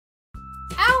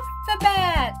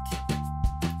Alphabet.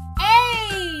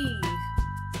 A,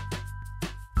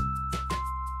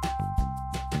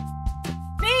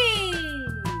 B,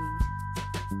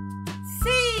 C,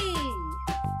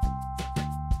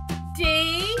 D,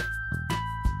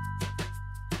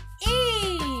 E,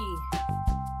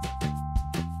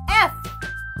 F,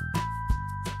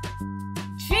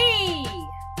 G,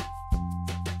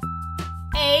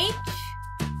 H,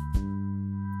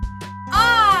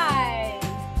 I,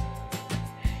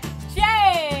 J,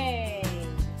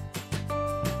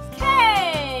 K,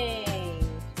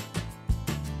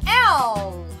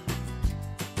 L,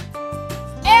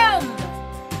 M,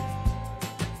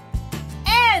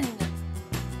 N,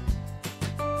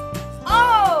 O,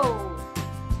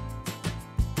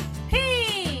 P,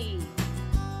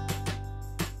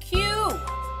 Q,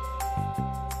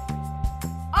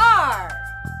 R,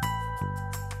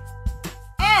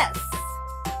 S,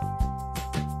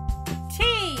 T,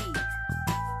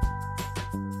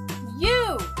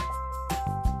 U,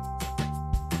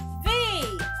 V,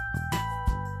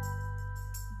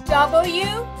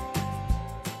 W,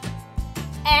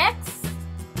 X,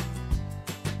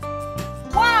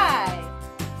 Y,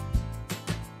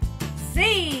 Z.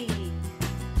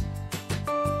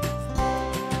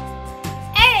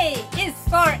 A is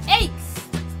for aches.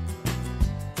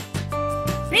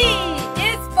 B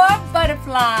is for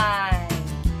butterfly.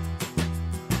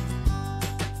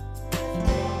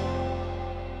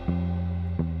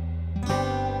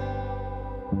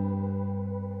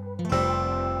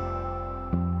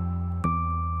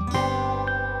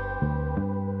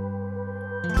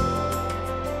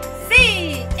 C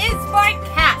is for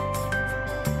cat.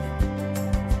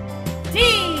 D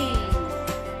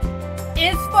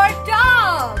is for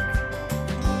dog.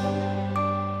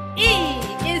 E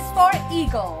is for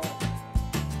eagle.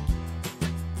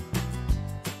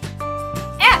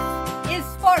 F is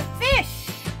for fish.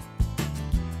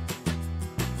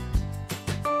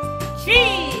 G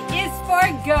is for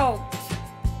goat.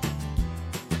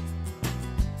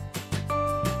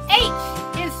 H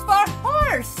is for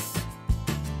horse.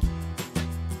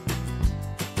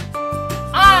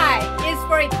 I is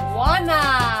for iguana.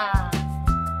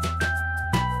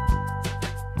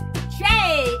 J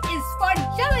is for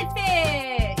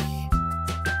jellyfish.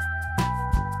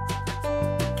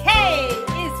 K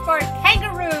is for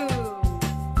kangaroo.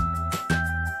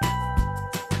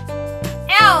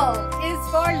 L is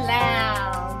for lamb.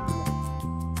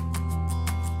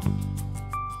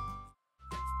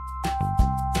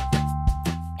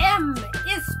 M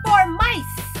is for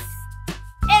mice.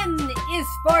 N is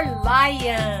for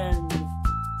lion.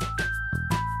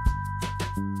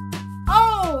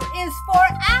 O is for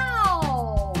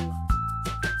owl.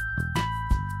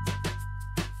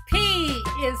 P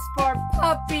is for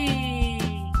puppy.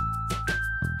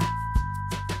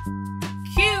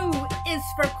 Q is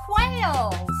for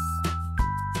quails.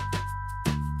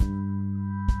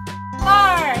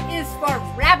 R is for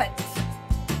rabbit.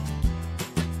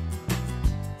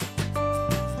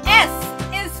 S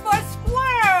is for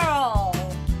squirrel.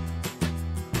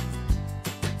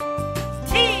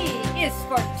 T is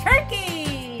for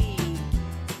turkey.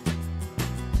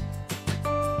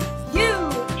 U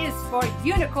is for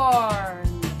unicorn.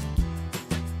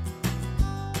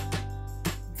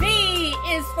 V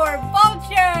is for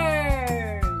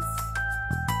vultures.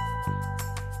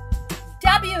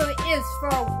 W is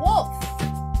for wolf.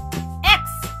 X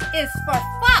is for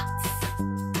fox.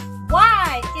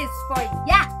 Y is for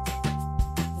yak.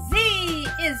 Z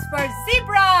is for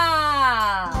zebra.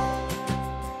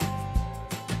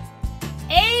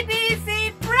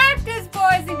 ABC practice,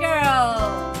 boys and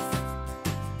girls.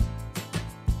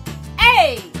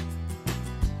 A,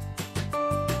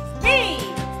 B,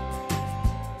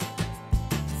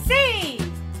 C,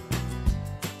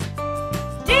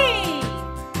 D,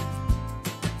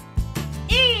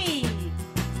 E,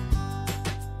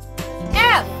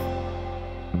 F,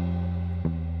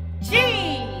 G,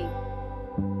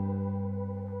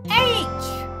 H,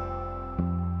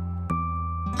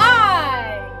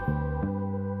 I,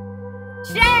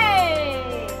 J,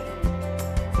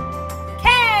 K,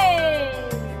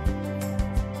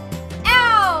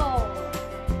 L,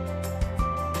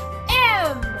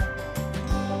 M,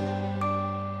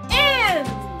 N,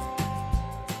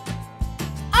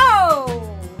 O,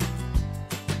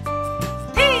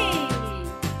 P,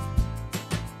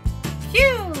 Q,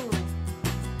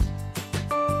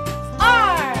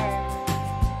 R,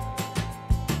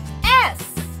 S,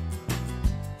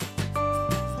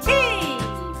 T,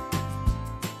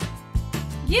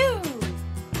 U,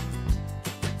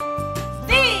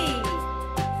 V,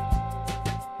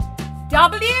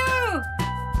 W,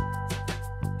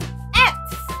 X,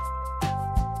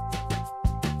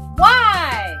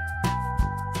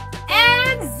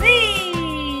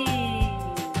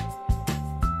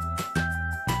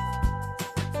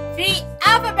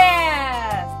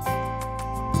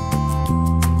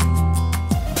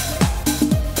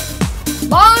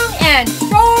 and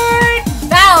short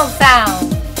vowel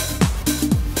sounds.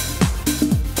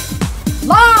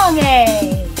 Long A.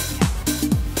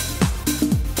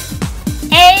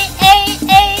 A, A,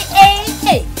 A, A,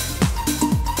 A.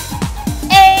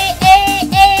 A, A,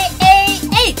 A, A,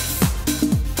 H.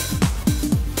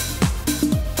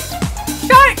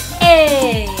 Short A.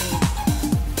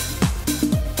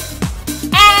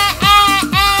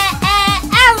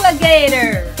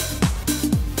 Alligator.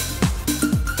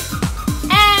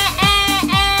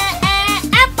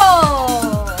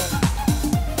 Apple.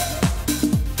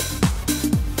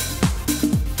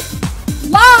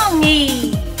 Long E.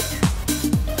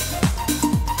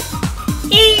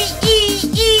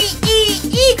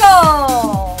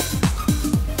 Eagle.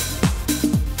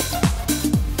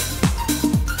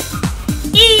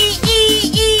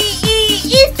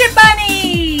 Easter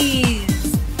bunnies.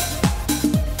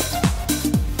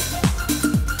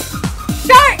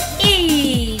 Short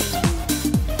E.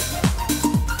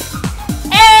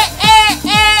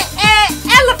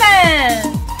 Elephant.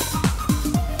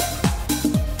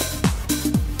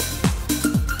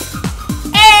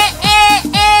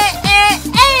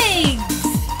 Eggs.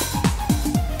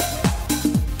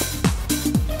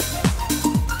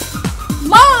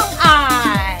 Long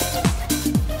I.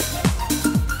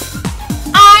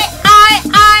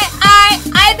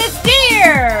 Ibis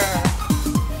deer.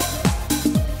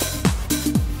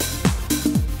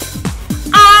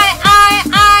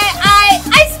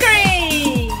 Ice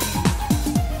cream.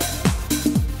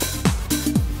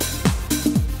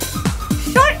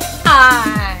 Short I.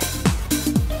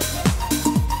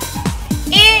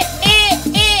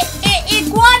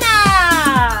 Iguana.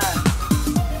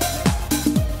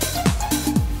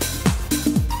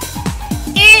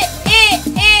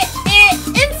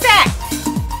 Insect.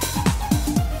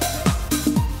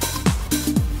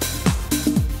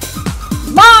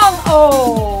 Long O.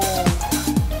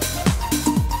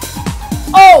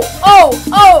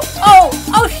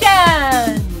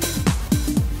 Ocean.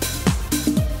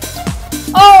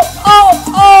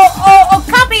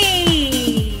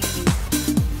 Copy.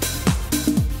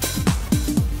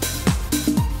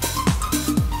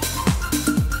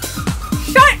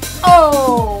 Short O.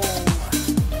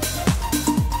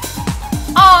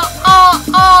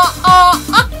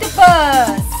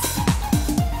 Octopus.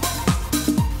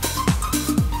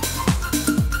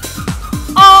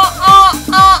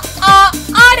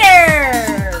 Otter.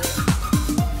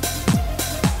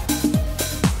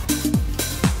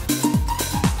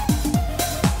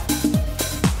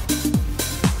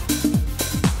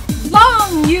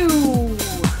 Long U.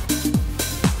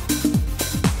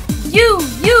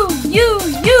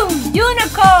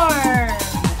 Unicorn.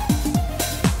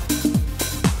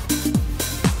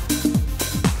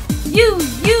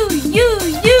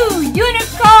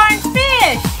 Unicorn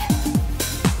fish.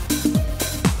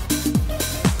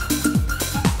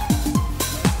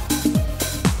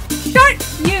 Short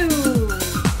U.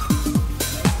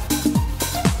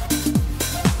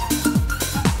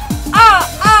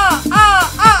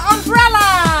 Umbrella.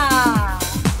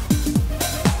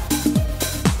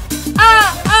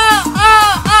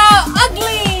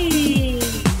 Ugly.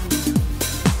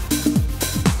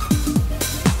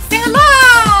 Sing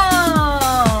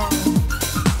along.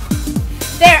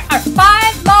 There are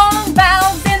 5 long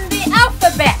vowels in the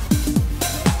alphabet.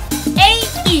 A,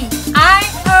 E, I,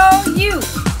 O, U.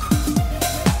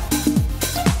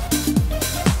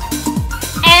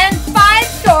 And 5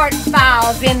 short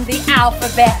vowels in the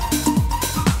alphabet.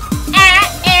 A,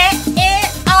 E,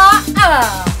 I.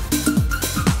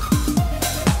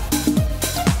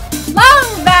 Long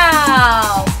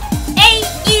vowels. A,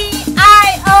 E,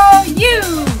 I, O, U.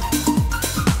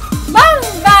 Long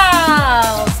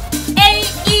vowels. A,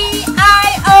 E, I,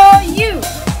 O, U.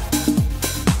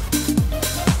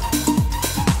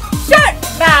 Short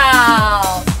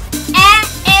vowels. A,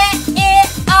 E,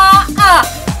 I.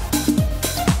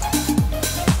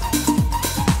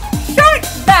 Short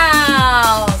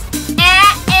vowels. A,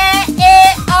 E,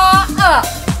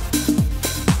 I.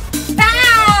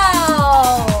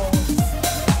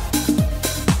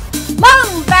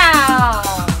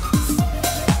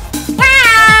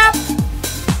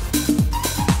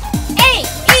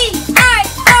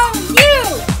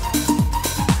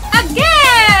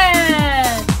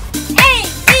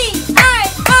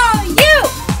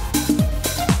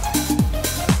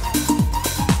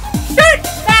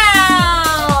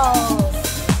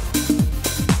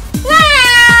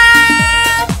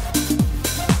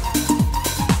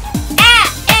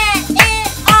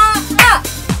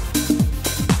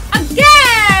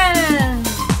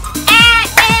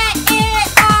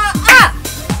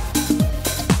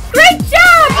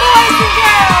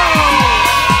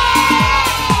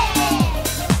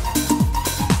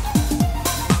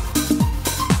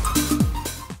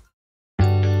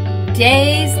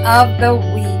 of the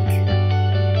week.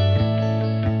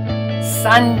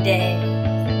 Sunday,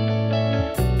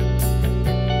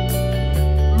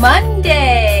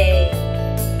 Monday,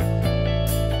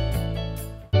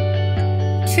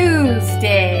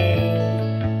 Tuesday,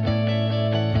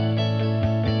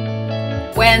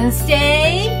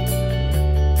 Wednesday,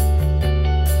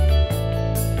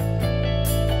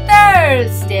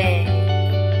 Thursday,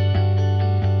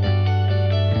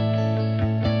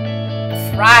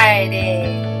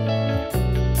 Friday,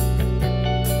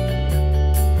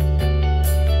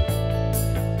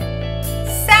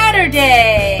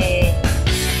 Saturday,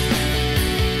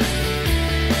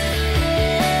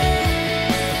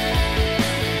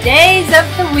 days of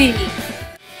the week.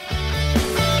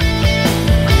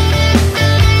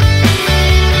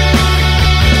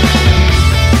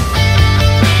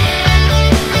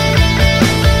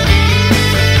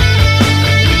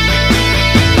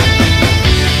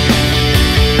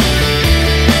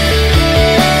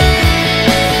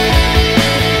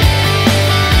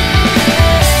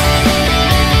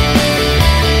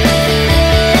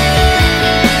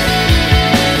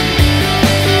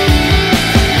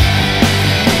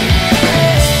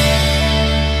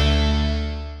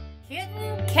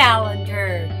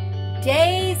 Calendar,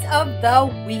 days of the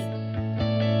week.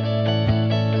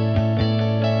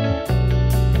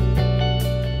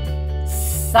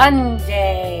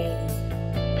 Sunday,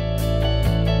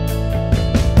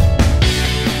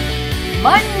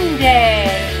 Monday,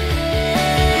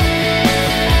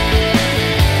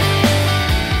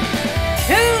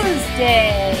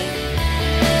 Tuesday,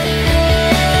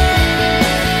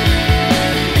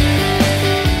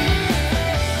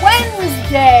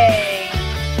 Wednesday,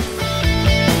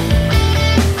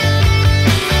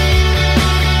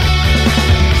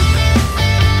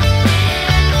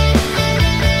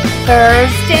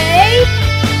 Thursday,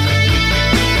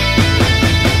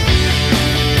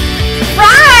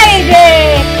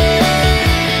 Friday,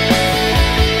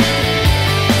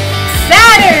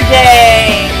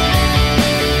 Saturday,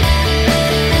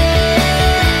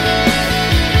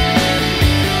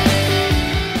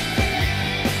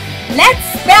 let's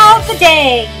spell the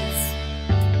days.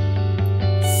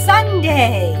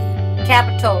 Sunday,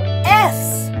 capital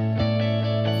S,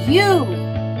 U,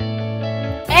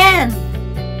 N,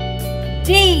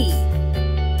 D,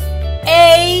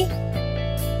 A,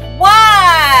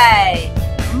 Y.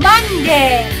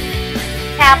 Monday,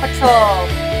 capital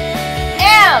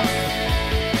M,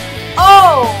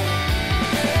 O,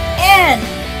 N,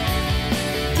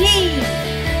 D,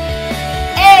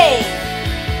 A,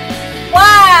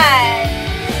 Y.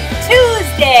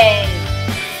 Tuesday,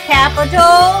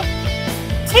 capital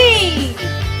T,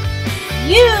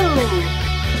 U,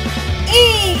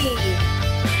 E,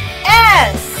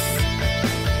 S,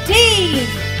 D,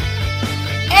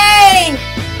 A,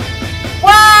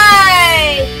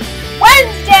 Y.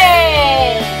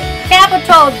 Wednesday,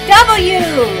 capital W,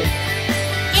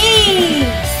 E,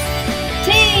 T,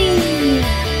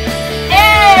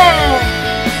 N,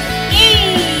 E,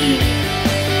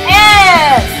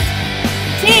 S,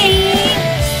 T,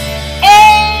 A,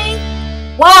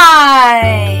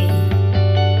 Y.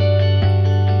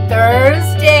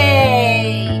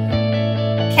 Thursday,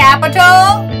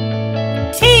 capital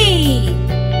T,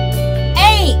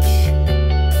 H,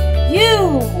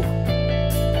 U,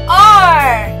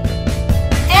 R,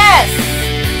 S,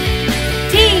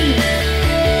 T,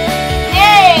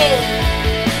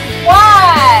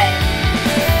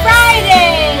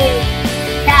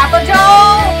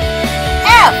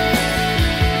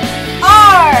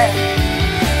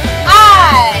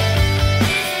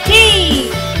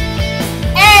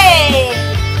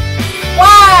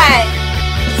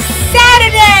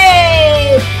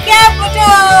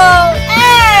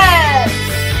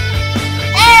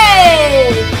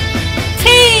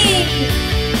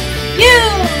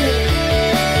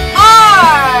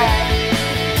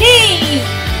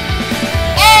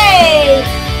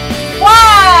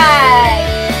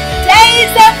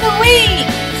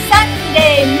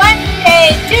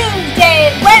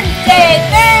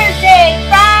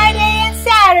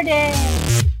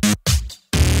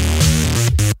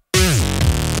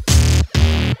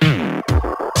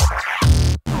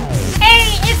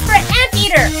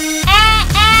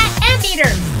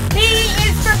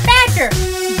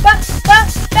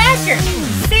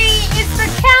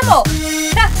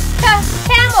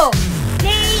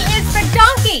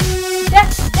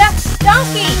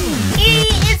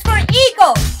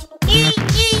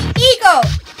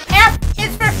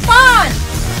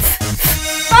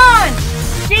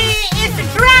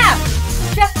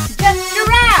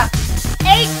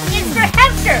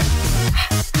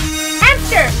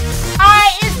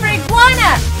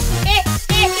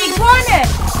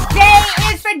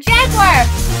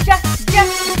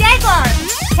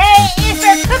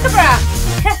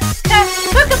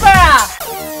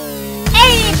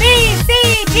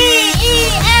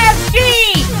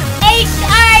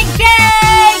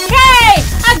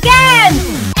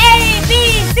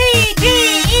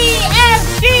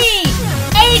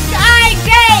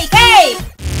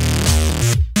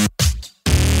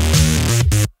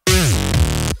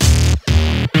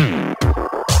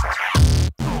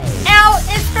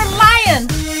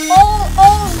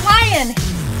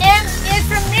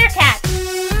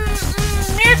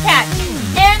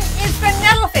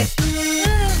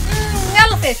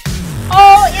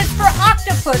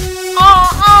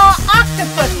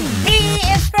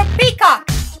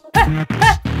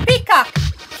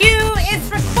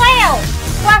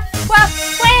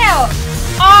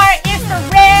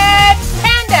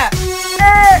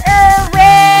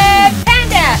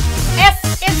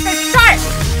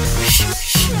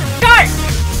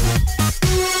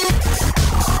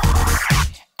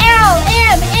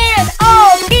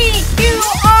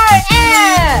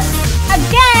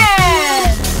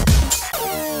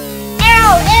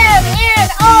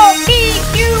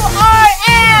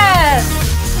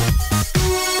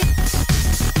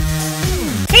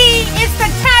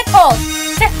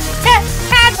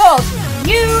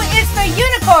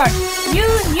 unicorn.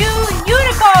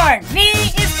 Unicorn. V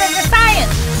is for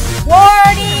science.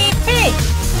 Warty pig.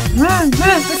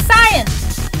 For science.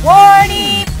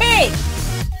 Warty pig.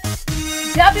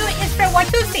 W is for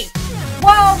Watusi.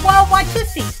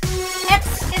 Watusi. X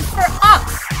is for ox.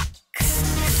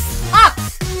 Ox.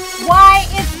 Y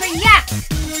is for yak.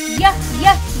 Yak.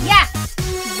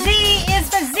 Z is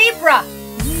for zebra.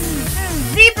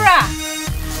 Zebra.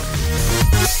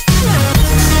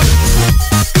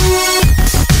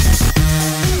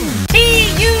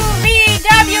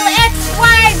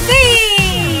 TUVWXYZ.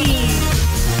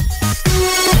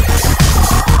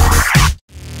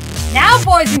 Now,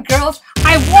 boys and girls,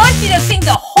 I want you to sing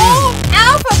the whole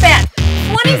alphabet,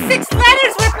 26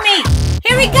 letters with me.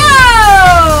 Here we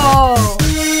go.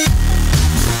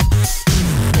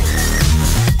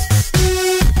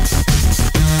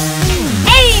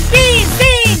 A, B, C,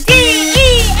 D, E,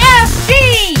 F, G,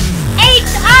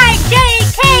 H, I, J,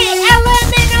 K, L,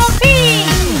 M, N, O, P,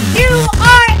 Q,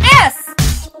 R, S,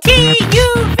 T, U,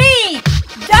 V,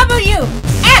 W,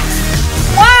 X,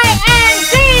 Y, and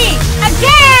Z.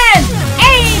 Again. A,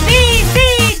 B, C,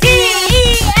 D, E,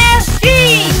 F, G,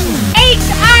 H,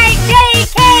 I, J,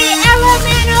 K, L, M,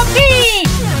 N, O, P,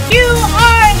 Q,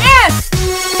 R, S,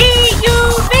 T, U,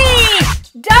 V,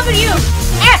 W,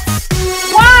 X,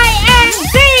 Y, and Z.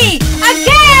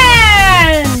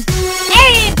 Again. A,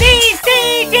 B, C,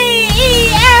 D, E,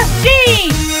 F, G,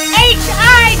 H, I,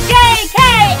 J, K,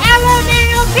 L, M, N,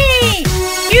 O, P,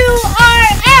 Q, R,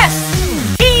 S,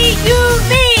 T, U,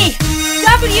 V,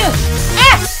 W,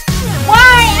 X,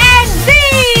 Y, and Z.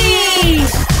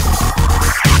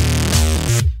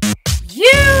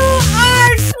 You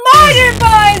are smarter,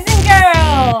 boys and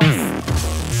girls.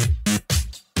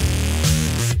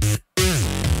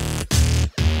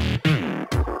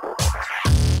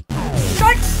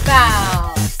 Short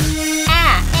vowels. A,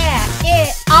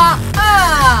 I,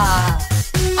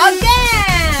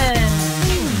 Again.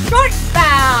 Short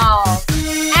vowels.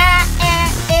 A,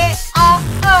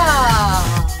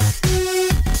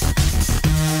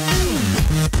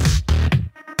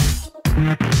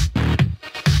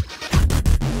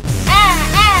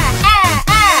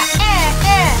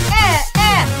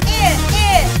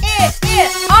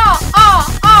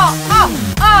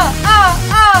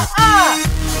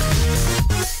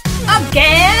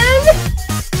 Again.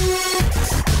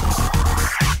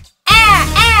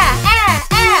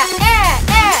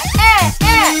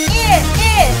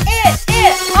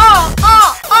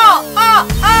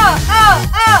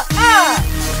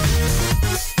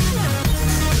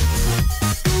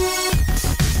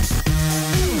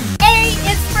 A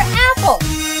is for apple.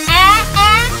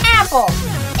 Apple.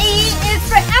 E is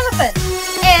for elephant.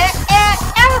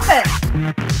 Elephant.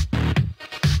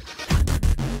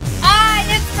 I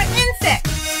is for insect.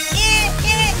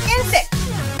 Insect.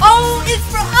 O is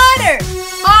for otter.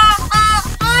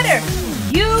 Otter.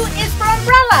 U is for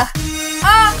umbrella.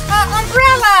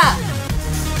 Umbrella.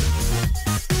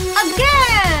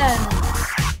 Again.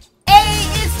 A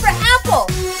is for apple.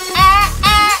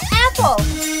 Apple.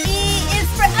 E is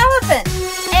for elephant.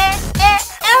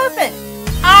 Elephant.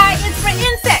 I is for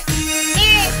insect.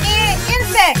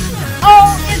 Insect.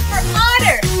 O is for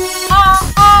otter.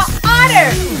 Otter.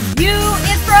 U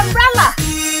is for umbrella.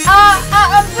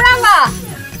 Umbrella.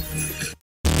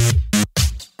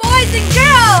 Boys and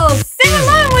girls, sing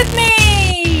along with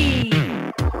me.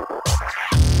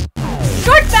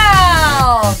 Short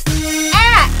vowels.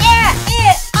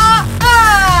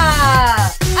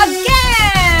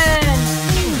 Again.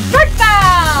 Short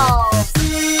vowels.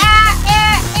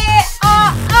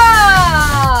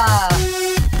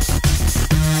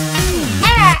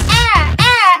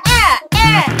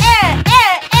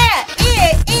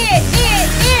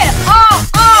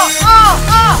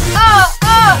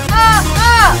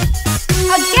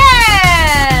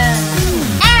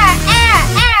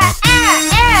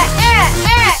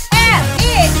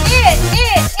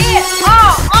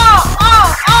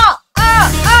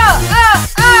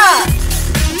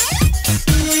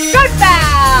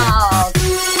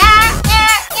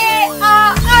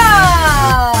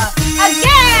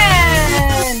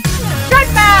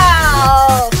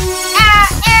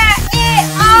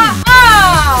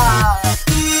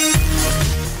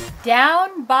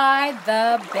 Down by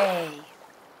the bay.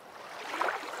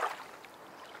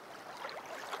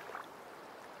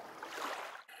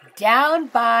 Down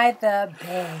by the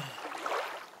bay,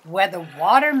 where the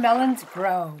watermelons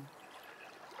grow.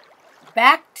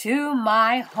 Back to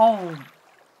my home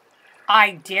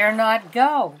I dare not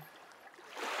go.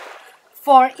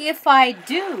 For if I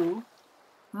do,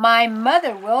 my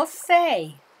mother will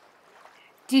say,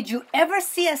 "Did you ever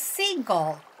see a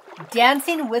seagull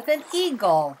dancing with an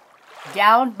eagle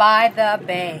down by the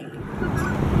bay.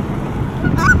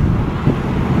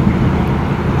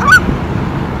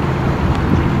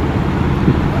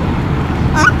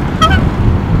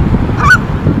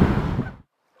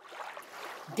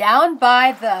 Down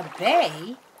by the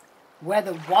bay, where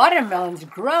the watermelons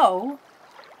grow,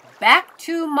 back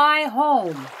to my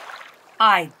home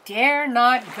I dare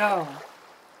not go.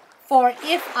 For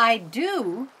if I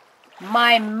do,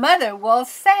 my mother will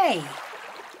say,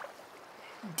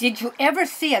 "Did you ever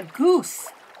see a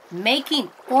goose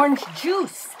making orange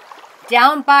juice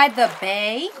down by the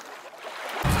bay?"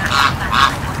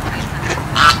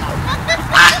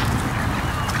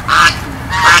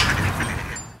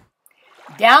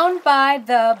 Down by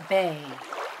the bay,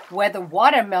 where the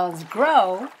watermelons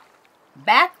grow,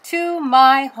 back to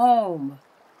my home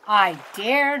I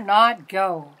dare not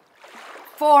go.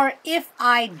 For if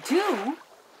I do,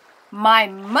 my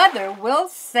mother will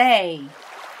say,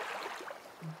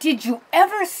 "Did you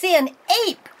ever see an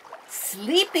ape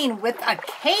sleeping with a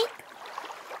cape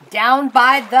down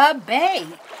by the bay?"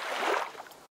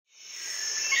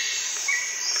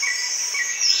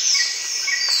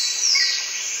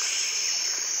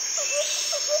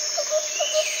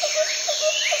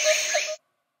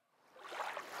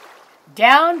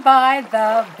 Down by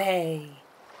the bay,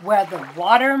 where the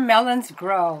watermelons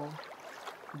grow,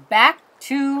 back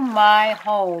to my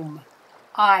home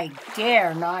I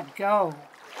dare not go.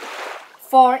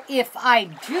 For if I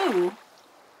do,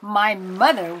 my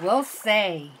mother will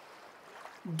say,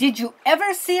 "Did you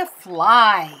ever see a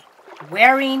fly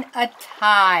wearing a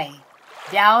tie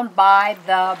down by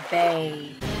the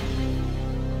bay?"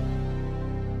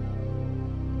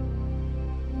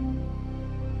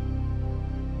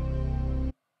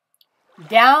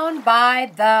 Down by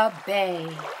the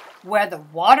bay, where the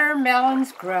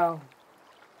watermelons grow,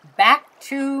 back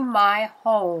to my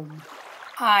home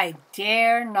I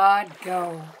dare not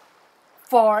go.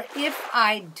 For if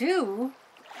I do,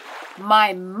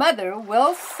 my mother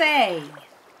will say,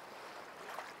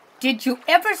 "Did you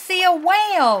ever see a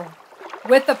whale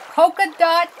with a polka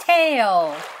dot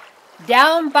tail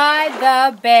down by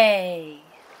the bay?"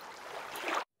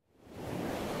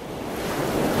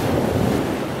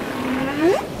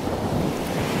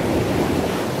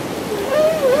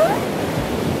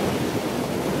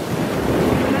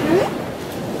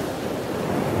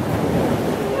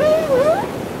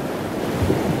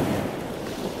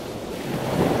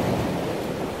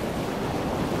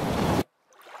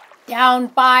 Down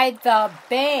by the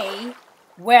bay,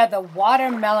 where the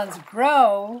watermelons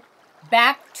grow,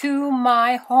 back to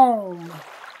my home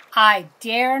I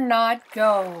dare not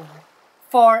go.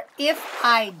 For if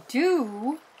I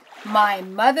do, my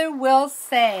mother will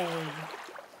say,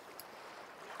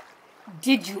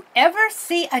 "Did you ever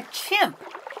see a chimp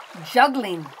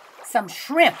juggling some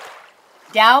shrimp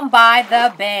down by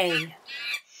the bay?"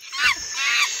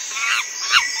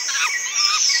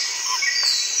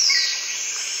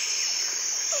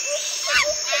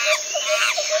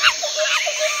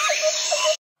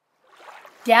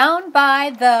 Down by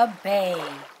the bay,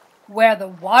 where the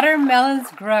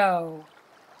watermelons grow,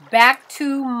 back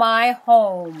to my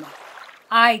home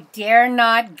I dare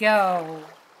not go.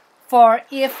 For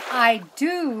if I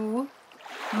do,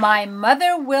 my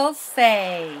mother will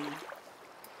say,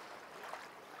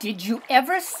 "Did you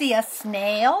ever see a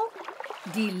snail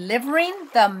delivering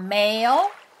the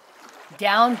mail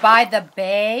down by the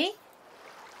bay?"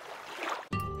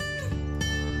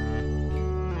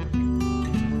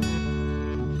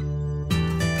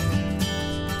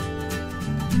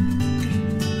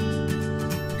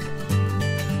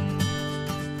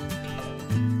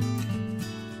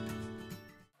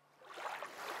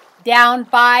 Down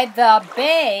by the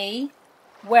bay,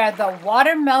 where the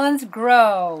watermelons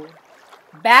grow,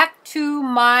 back to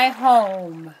my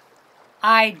home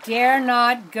I dare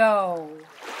not go.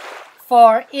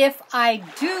 For if I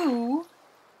do,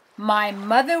 my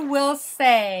mother will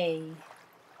say,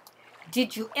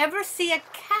 "Did you ever see a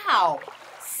cow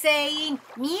saying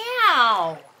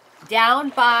meow down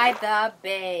by the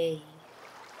bay?"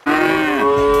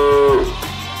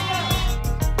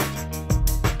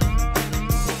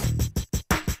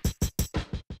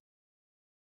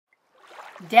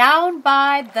 Down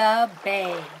by the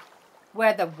bay,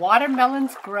 where the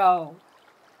watermelons grow,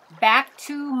 back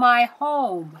to my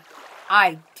home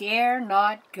I dare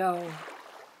not go.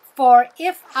 For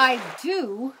if I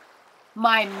do,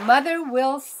 my mother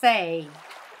will say,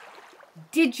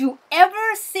 "Did you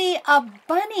ever see a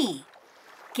bunny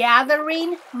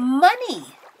gathering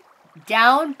money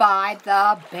down by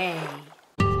the bay?"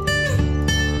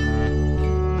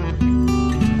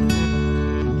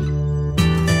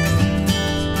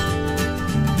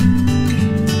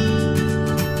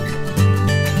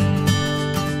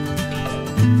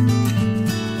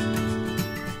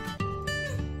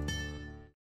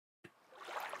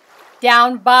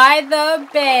 Down by the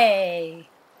bay,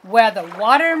 where the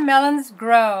watermelons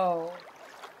grow,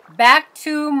 back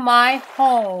to my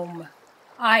home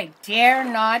I dare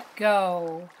not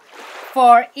go.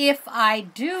 For if I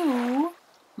do,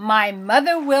 my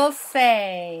mother will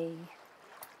say,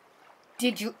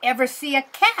 "Did you ever see a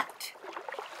cat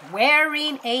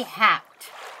wearing a hat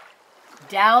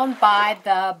down by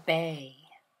the bay?"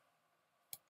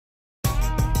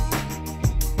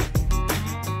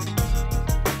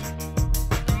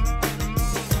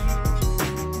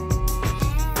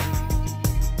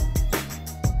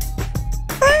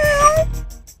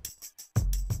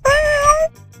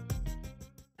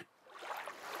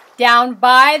 Down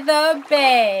by the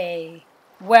bay,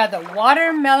 where the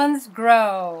watermelons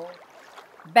grow,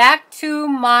 back to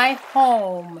my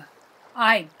home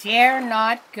I dare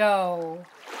not go.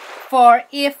 For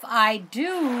if I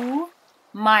do,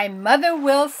 my mother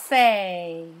will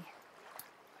say,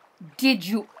 "Did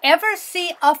you ever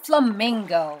see a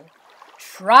flamingo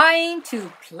trying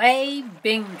to play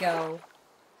bingo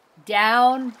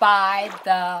down by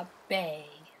the bay?"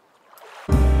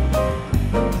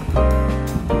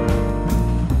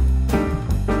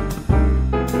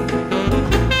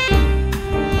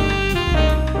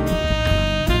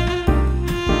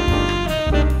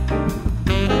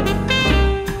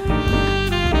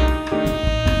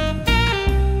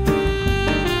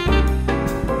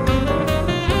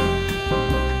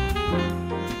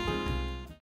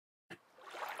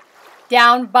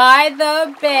 Down by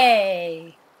the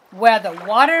bay, where the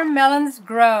watermelons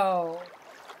grow,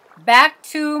 back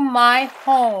to my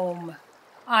home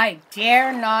I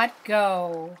dare not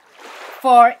go.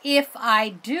 For if I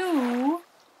do,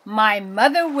 my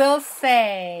mother will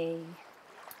say,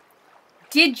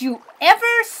 "Did you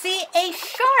ever see a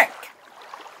shark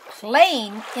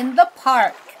playing in the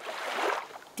park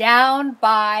down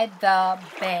by the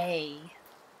bay?"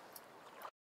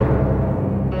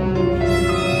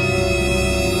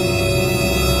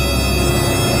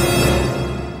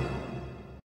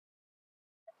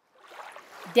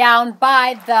 Down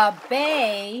by the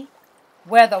bay,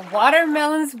 where the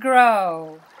watermelons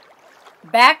grow,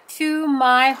 back to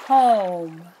my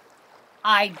home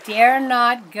I dare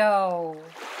not go.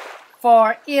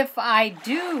 For if I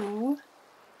do,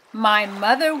 my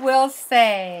mother will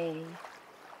say,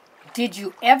 "Did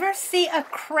you ever see a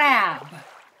crab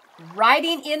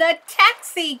riding in a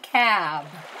taxi cab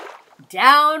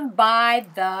down by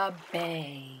the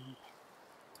bay?"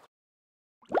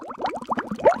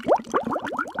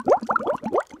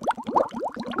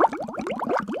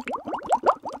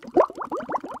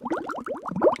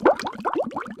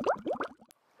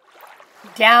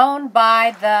 Down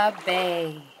by the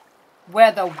bay,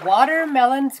 where the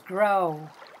watermelons grow,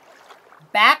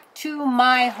 back to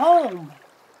my home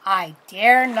I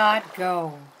dare not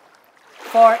go.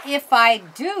 For if I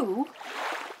do,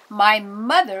 my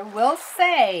mother will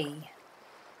say,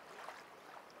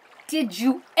 "Did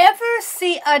you ever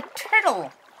see a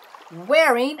turtle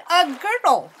wearing a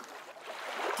girdle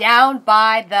down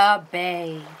by the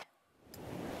bay?"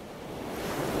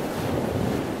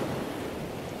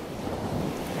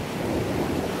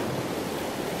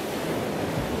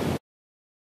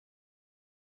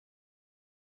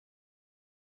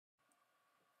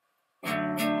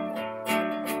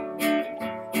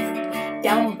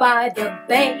 Down by the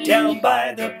bay, down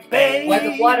by the bay, where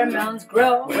the watermelons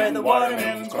grow, where the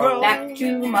watermelons grow, back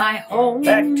to my home,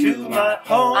 back to my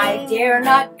home, I dare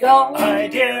not go. I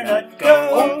dare not go.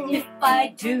 Oh, if I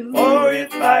do, or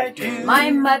if I do, my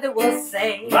mother will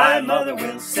say, my mother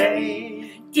will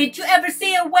say, "Did you ever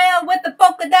see a whale with a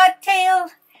polka dot tail?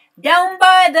 Down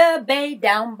by the bay,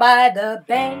 down by the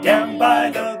bay, down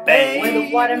by the bay, where the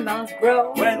watermelons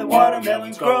grow, where the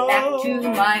watermelons grow, back to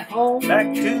my home, back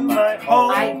to my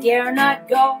home, I dare not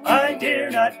go. I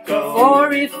dare not go.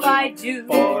 For if I do,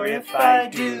 for if I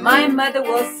do, my mother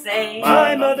will say,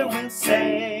 my mother will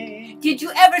say, "Did you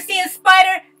ever see a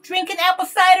spider drinking apple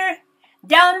cider?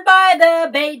 Down by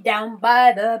the bay, down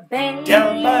by the bay,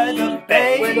 down by the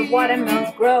bay, where the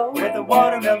watermelons grow, where the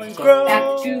watermelons grow,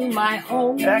 back to my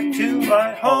home, back to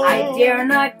my home, I dare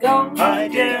not go. I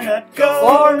dare not go.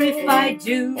 For if I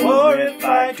do, or if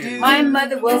I do, my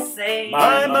mother will say,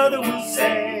 my mother will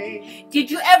say, "Did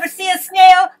you ever see a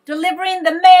snail delivering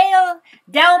the mail?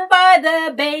 Down by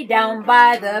the bay, down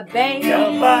by the bay,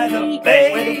 down by the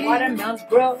bay, where the watermelons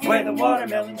grow, where the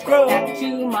watermelons grow, back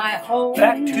to my home,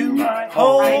 back to my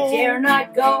home, I dare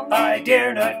not go. I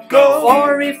dare not go.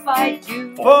 For if I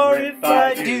do, for if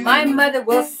I do, my mother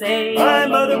will say, my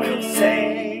mother will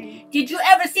say, "Did you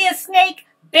ever see a snake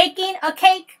baking a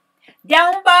cake?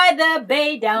 Down by the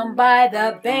bay, down by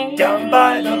the bay. Down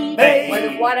by the bay. Where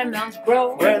the watermelons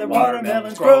grow. Where the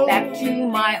watermelons grow. Back to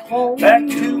my home. Back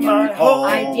to my home.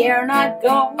 I dare not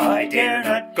go. I dare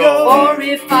not go. For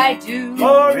if I do,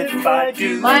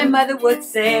 my mother would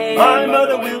say. my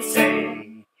mother will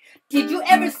say. Did you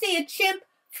ever see a chimp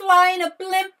fly in a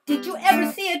blimp? Did you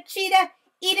ever see a cheetah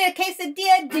eat a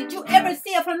quesadilla? Did you ever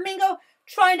see a flamingo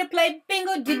trying to play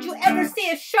bingo? Did you ever see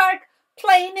a shark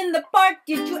playing in the park?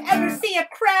 Did you ever see a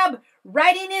crab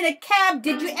riding in a cab?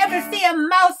 Did you ever see a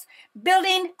mouse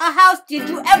building a house? Did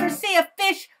you ever see a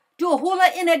fish do a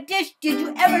hula in a dish? Did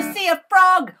you ever see a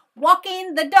frog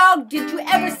walking the dog? Did you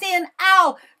ever see an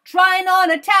owl drying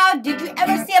on a towel? Did you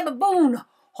ever see a baboon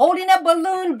holding a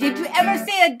balloon? Did you ever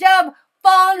see a dove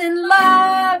fall in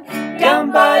love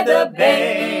down by the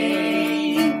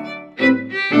bay?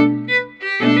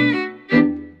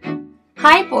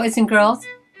 Hi, boys and girls.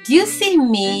 Do you see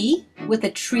me with a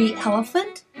tree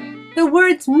elephant? The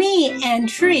words me and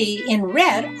tree in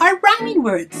red are rhyming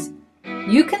words.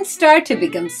 You can start to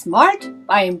become smart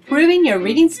by improving your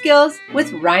reading skills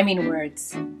with rhyming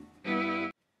words.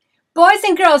 Boys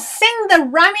and girls, sing the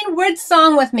rhyming word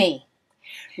song with me.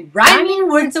 Rhyming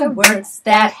words are words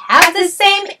that have the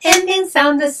same ending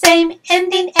sound, the same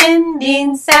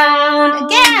ending sound.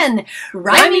 Again,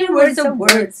 rhyming words are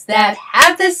words that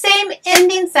have the same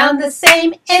ending sound, the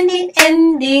same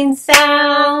ending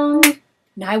sound.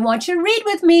 Now I want you to read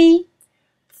with me.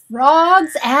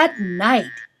 Frogs at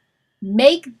night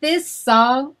make this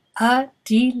song a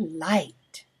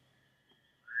delight.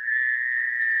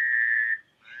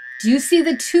 Do you see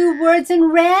the two words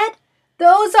in red?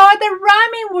 Those are the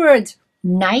rhyming words,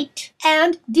 night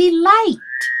and delight.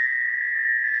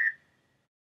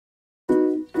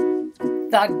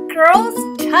 The girl's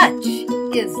touch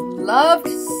is loved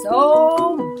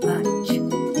so much.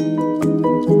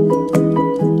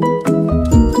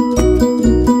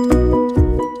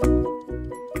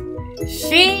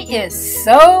 She is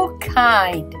so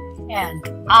kind, and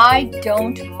I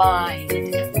don't mind.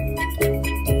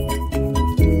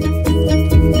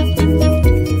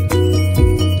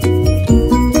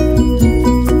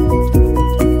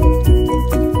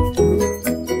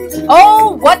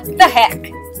 Oh, what the heck?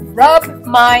 Rub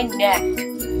my neck.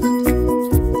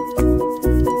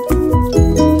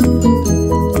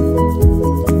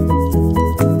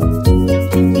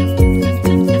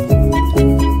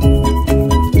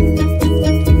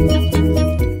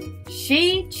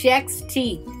 She checks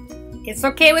teeth. It's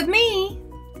okay with me.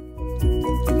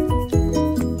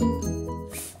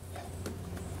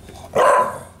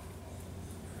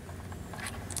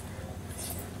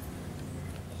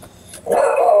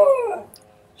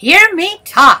 Hear me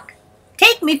talk.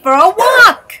 Take me for a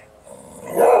walk.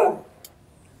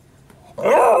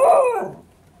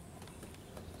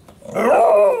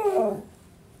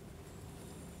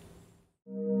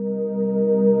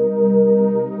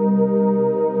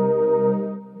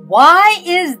 Why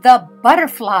is the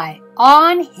butterfly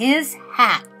on his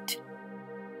hat?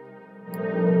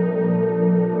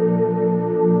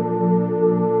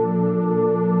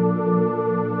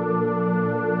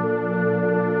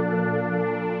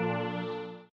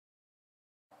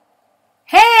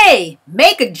 Hey,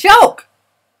 make a joke,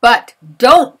 but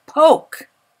don't poke.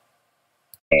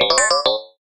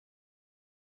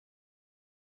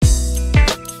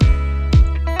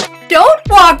 Don't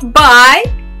walk by.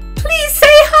 Please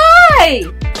say hi.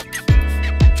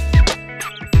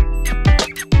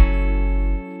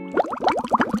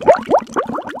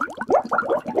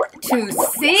 To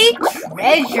see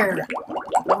treasure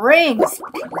brings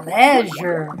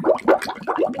pleasure.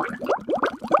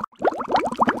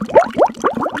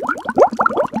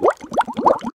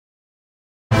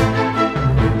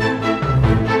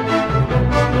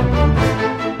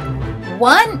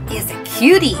 One is a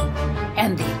cutie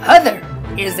and the other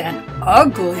is an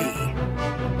ugly.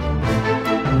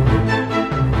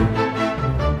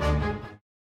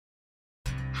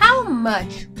 How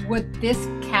much would this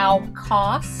cow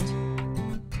cost?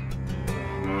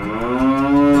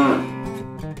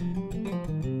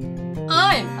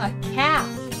 I'm a calf.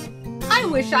 I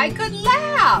wish I could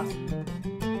laugh.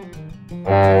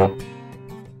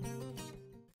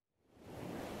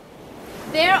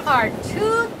 There are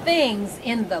two things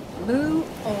in the blue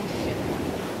ocean.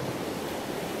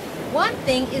 One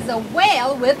thing is a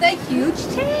whale with a huge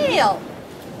tail.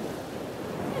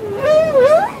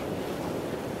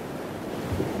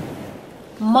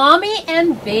 Mommy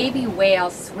and baby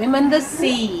whales swim in the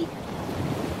sea.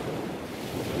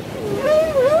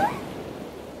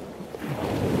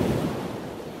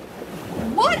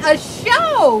 What a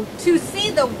show to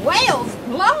see the whales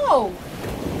blow!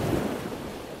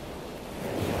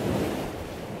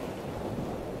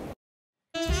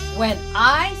 When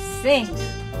I sing,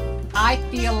 I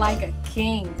feel like a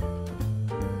king.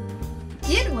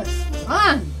 It was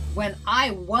fun when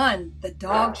I won the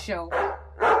dog show.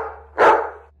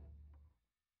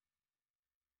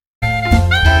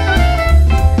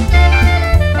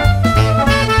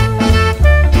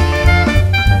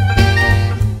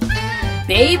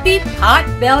 Baby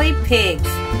pot-bellied pigs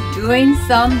doing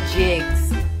some jigs.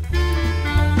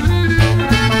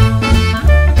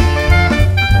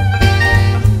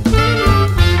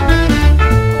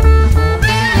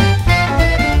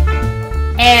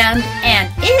 And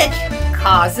an itch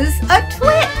causes a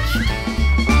twitch.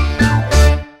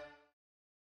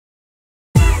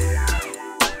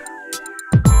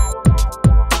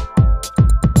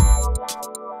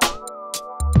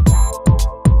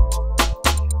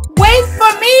 Wait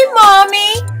for me,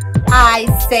 Mommy, I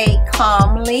say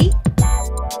calmly.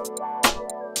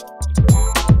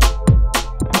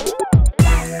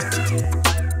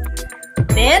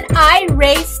 Then I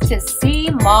race to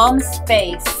see Mom's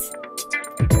face.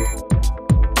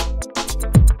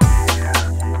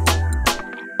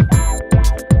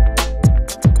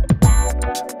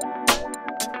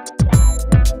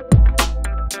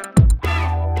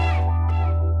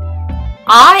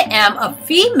 I am a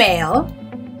female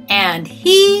and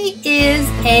he is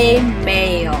a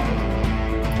male.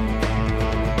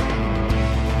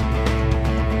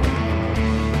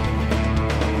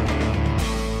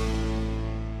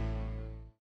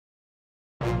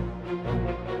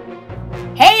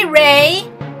 Hey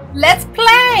Ray, let's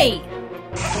play!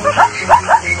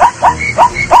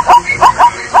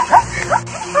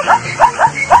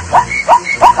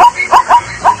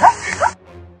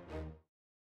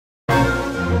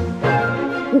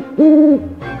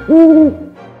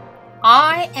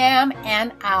 I am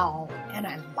an owl and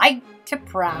I like to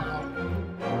prowl.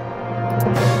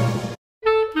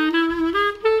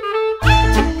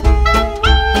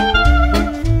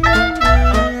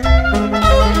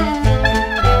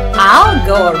 I'll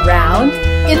go around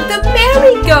in the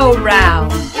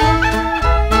merry-go-round.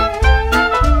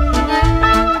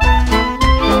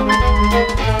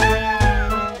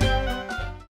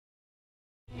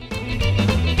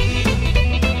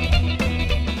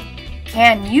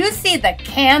 Can you see the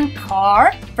canned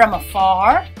car from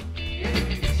afar?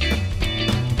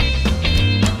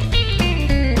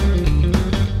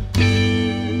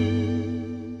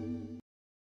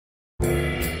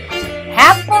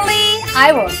 Happily,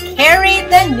 I will carry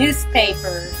the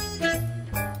newspaper.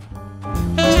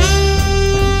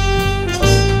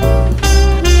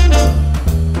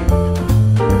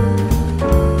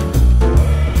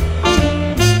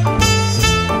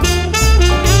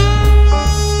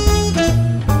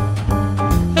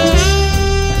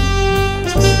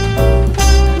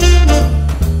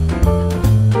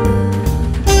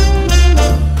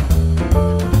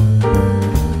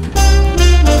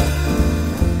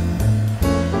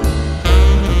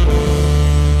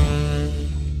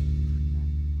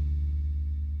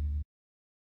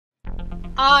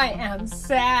 I am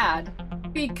sad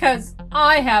because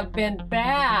I have been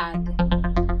bad.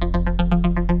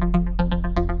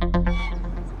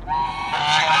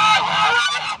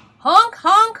 Honk,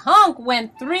 honk, honk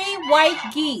went 3 white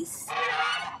geese.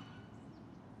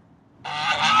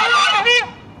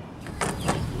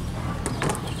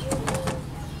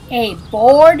 A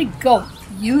bored goat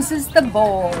uses the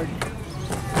board.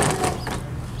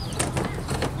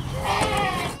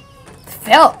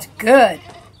 Felt good.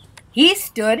 He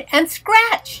stood and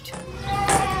scratched.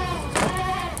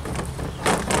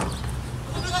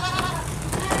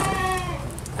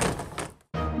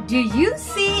 Do you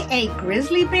see a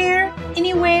grizzly bear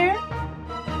anywhere?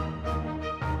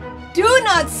 Do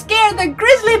not scare the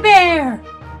grizzly bear!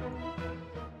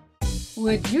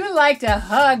 Would you like to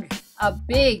hug a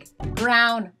big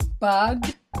brown bug?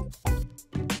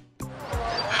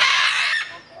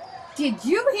 Did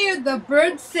you hear the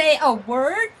bird say a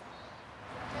word?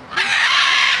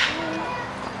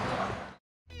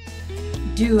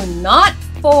 Do not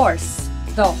force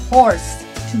the horse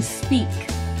to speak.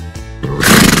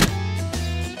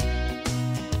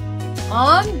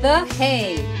 On the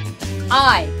hay,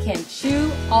 I can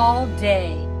chew all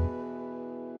day.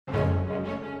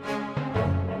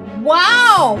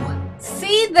 Wow!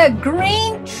 See the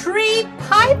green tree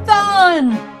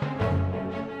python!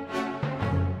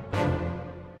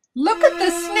 Look at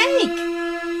the snake!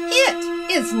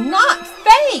 It is not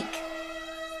fake!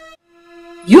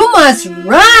 You must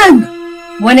run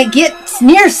when it gets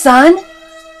near, son.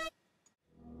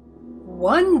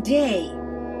 One day,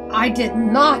 I did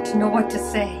not know what to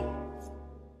say.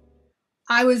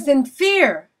 I was in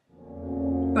fear,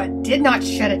 but did not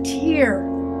shed a tear.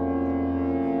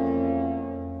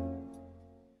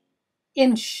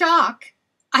 In shock,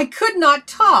 I could not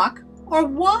talk or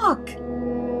walk.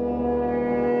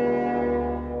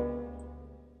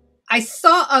 I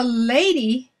saw a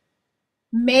lady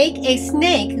make a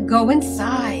snake go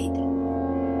inside.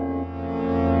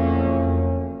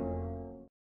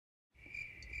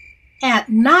 At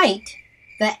night,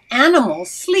 the animals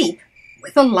sleep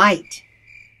with a light.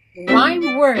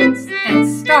 Rhyme words and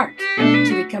start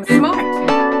to become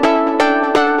smart.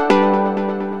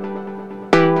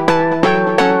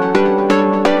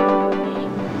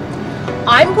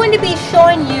 I'm going to be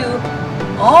showing you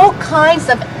all kinds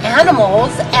of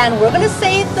animals, and we're going to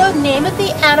say the name of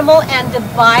the animal and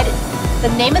divide the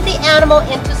name of the animal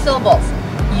into syllables.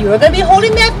 You're going to be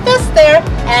holding that fist there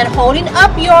and holding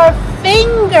up your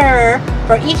finger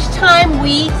for each time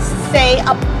we say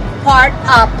a part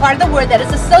of the word that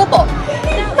is a syllable.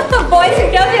 Boys and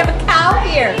girls, we have a cow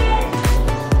here.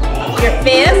 Your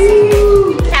fist,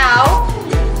 cow,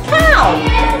 cow.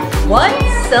 One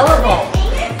syllable.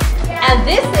 And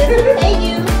this is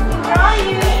A-U. Where are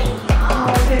you?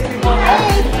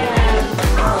 Hey.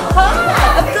 Hi,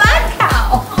 a black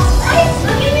cow. Nice,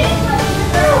 look at me.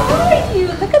 How are you?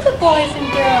 Look at the boys and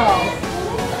girls.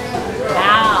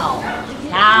 Cow,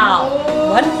 cow.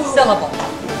 One syllable.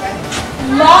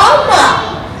 Llama.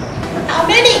 How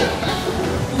many?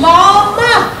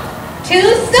 Llama. 2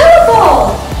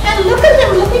 syllables. And look at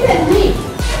them looking at me.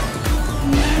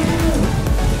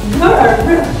 You're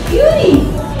a cutie.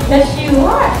 Yes, you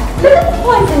are. Look at the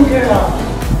boys and girls.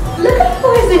 Look at the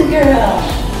boys and girls.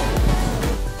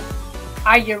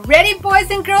 Are you ready, boys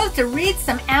and girls, to read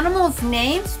some animals'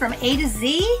 names from A to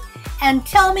Z? And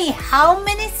tell me how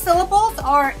many syllables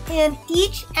are in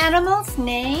each animal's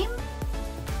name?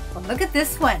 Well, look at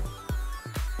this one.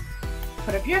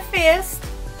 Put up your fist.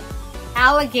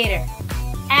 Alligator.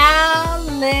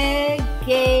 Alligator.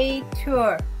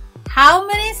 How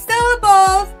many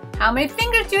syllables? How many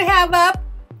fingers do you have up?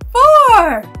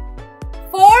 4.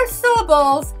 4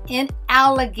 syllables in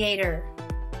alligator.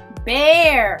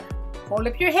 Bear. Hold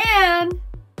up your hand.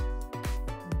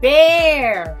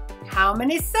 Bear. How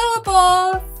many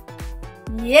syllables?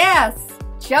 Yes,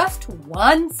 just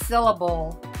 1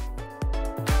 syllable.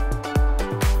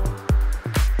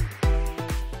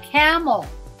 Camel.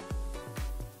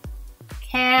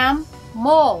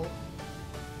 Camel.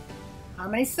 How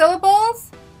many syllables?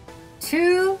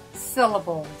 2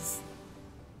 syllables.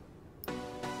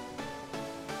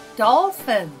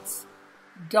 Dolphins.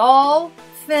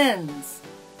 Dolphins.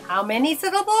 How many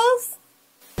syllables?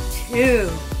 2.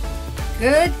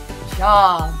 Good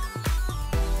job.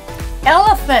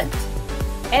 Elephant.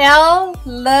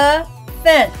 Elephant.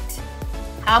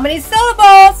 How many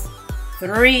syllables?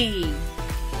 3.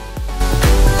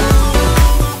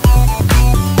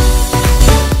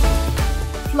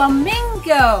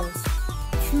 Flamingos.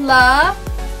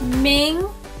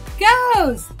 Flamingos.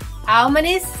 How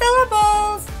many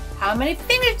syllables? How many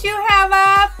fingers do you have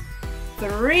up?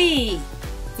 3.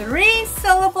 3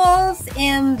 syllables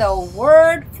in the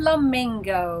word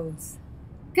flamingos.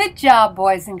 Good job,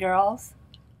 boys and girls.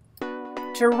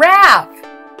 Giraffe.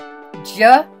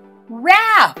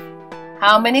 Giraffe.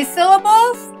 How many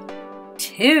syllables?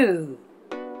 2.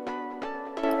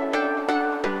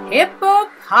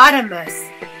 Hippopotamus.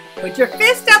 Put your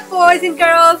fist up, boys and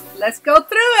girls. Let's go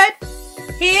through it.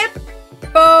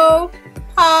 Hippopotamus.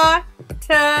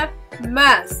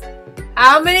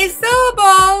 How many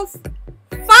syllables?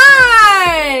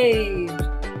 5.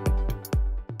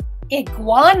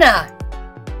 Iguana.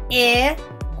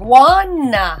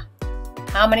 Iguana.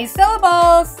 How many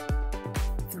syllables?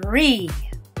 3.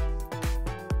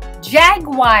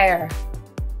 Jaguar.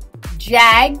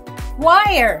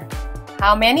 Jaguar.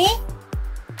 How many?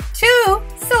 2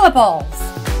 syllables.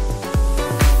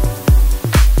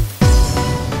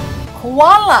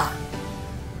 Koala.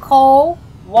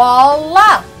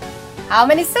 Koala. How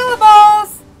many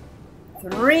syllables?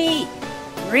 3.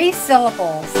 3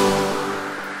 syllables.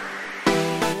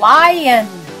 Lion.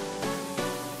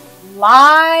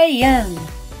 Lion.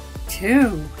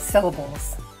 2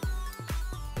 syllables.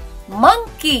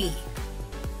 Monkey.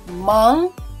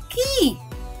 Monkey.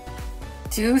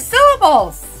 2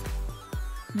 syllables.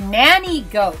 Nanny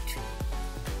goat.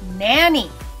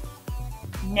 Nanny.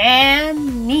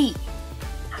 Nanny.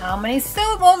 How many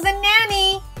syllables in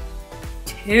nanny?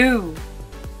 2.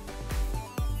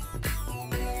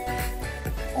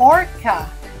 Orca.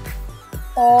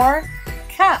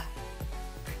 Orca.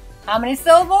 How many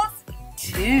syllables?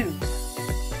 2.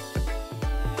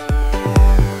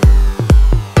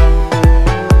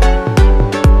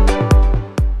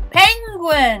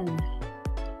 Penguin.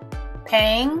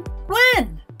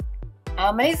 Penguin.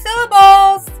 How many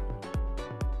syllables?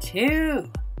 2.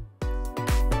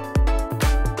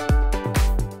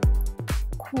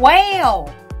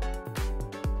 Quail.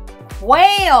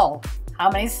 Quail. How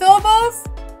many syllables?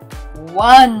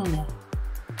 1.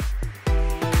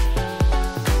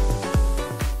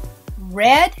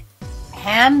 Red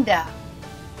panda.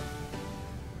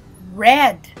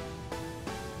 Red.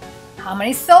 How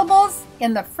many syllables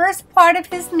in the first part of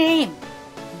his name?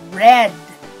 Red.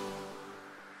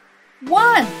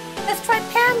 1. Let's try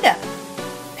panda.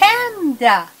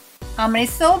 Panda. How many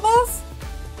syllables?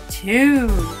 2.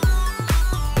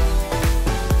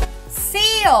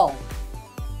 Seal.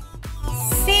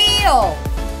 Seal.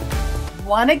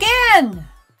 1 again.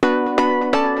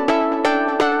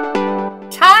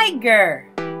 Tiger.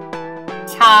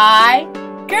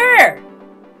 Tiger.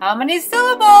 How many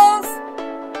syllables?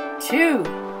 2.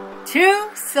 2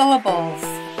 syllables.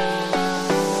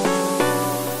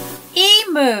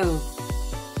 Emu.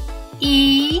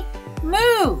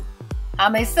 Emu. How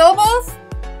many syllables?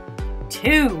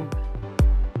 2.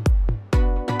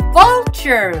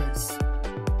 Vultures.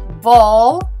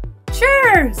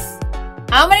 Vultures.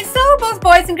 How many syllables,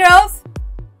 boys and girls?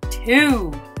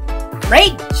 2.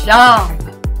 Great job.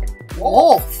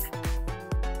 Wolf.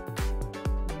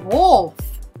 Wolf.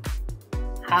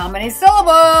 How many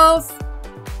syllables?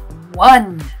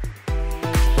 1.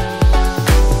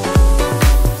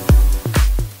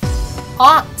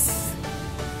 Ox.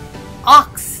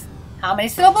 Ox. How many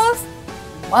syllables?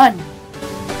 1.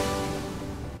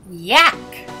 Yak.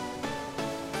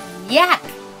 Yak.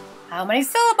 How many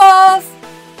syllables?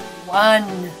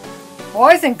 1.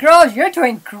 Boys and girls, you're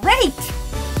doing great.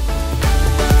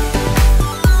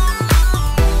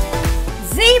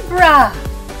 Zebra.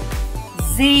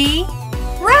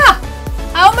 Zebra.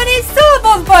 How many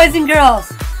syllables, boys and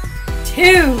girls?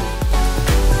 2.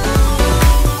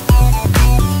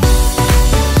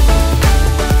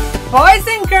 Boys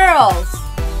and girls,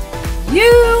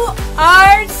 you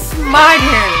are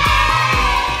smarter.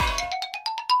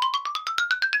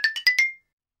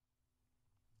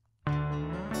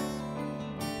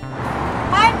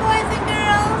 Hi, boys and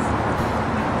girls.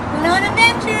 We're on an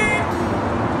adventure.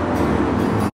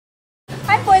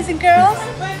 Hi, boys and girls.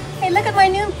 Hey, look at my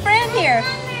new friend here.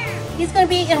 He's going to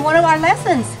be in one of our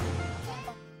lessons.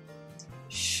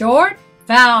 Short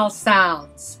vowel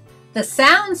sounds. The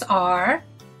sounds are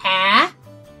a, I,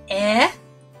 and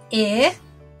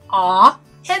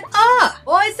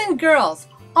Boys and girls,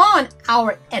 on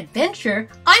our adventure,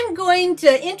 I'm going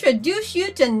to introduce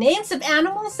you to names of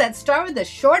animals that start with a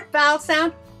short vowel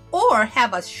sound or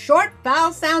have a short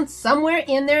vowel sound somewhere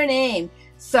in their name.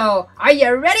 So, are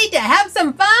you ready to have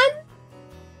some fun?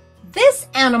 This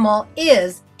animal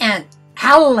is an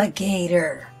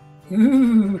alligator.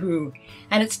 Ooh.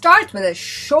 And it starts with a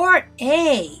short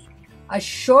A. A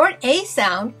short A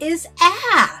sound is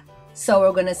a. So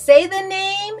we're going to say the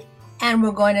name and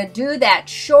we're going to do that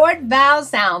short vowel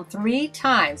sound 3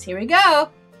 times. Here we go.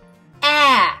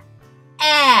 A,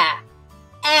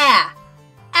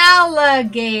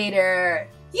 alligator.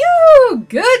 You,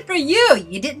 good for you.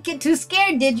 You didn't get too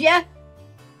scared, did you?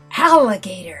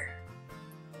 Alligator.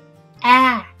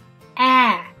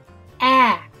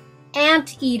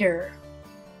 Anteater.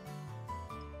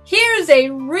 Here's a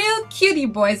real cutie,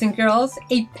 boys and girls,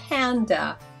 a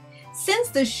panda. Since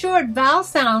the short vowel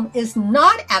sound is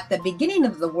not at the beginning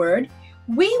of the word,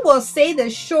 we will say the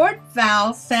short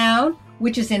vowel sound,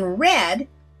 which is in red,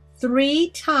 3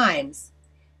 times.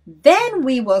 Then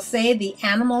we will say the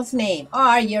animal's name.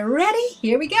 Are you ready?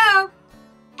 Here we go.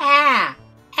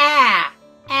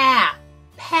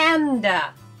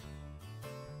 Panda.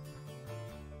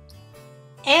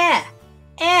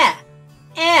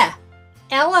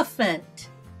 Elephant.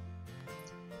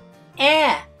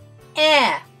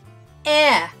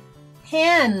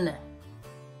 Hen.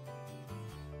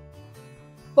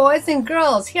 Boys and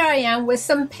girls, here I am with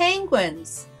some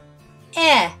penguins.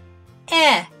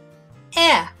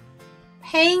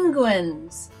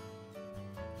 Penguins.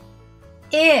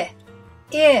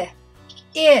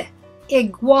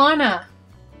 Iguana.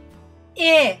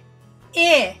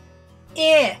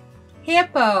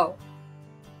 Hippo.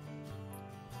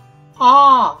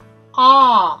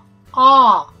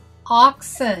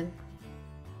 Oxen.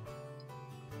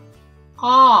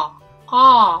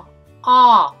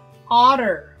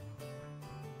 Otter.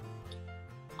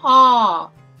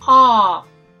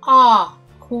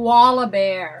 Koala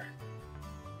bear.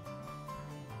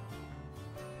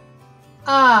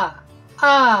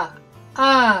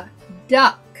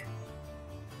 Duck.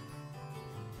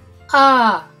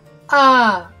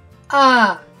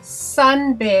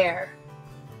 Sun bear.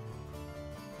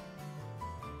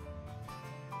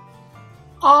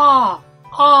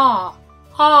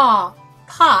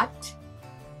 pot,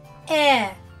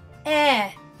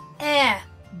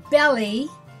 belly,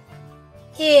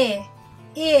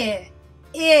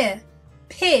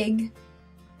 pig,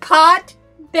 pot,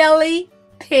 belly,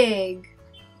 pig.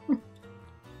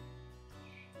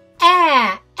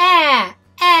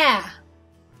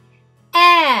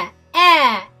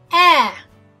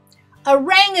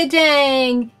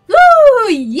 Orangutan! Woo!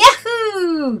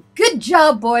 Yahoo! Good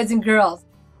job, boys and girls.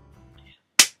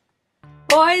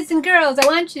 Boys and girls, I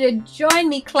want you to join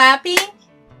me clapping,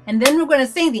 and then we're going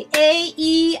to sing the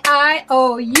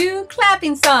A-E-I-O-U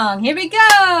clapping song. Here we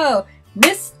go.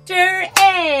 Mr.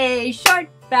 A, short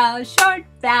vowel,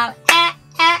 ah,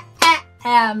 ah, ah,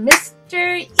 ah.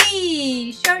 Mr.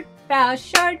 E, short vowel,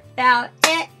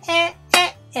 eh, eh,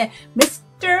 eh, eh.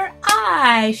 Mr.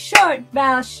 I, short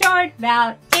vowel,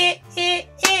 eh, eh,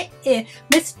 eh, eh.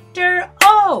 Mr.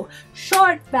 O,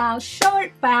 short vowel,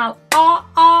 ah,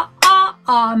 ah, ah,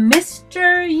 ah.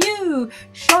 Mr. U,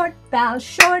 short vowel,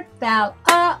 ah,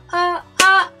 ah, ah,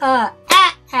 ah, ah,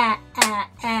 ah, ah,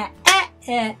 ah, ah,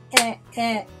 eh, eh,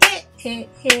 eh, eh,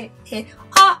 eh, eh,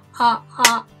 ah, ah,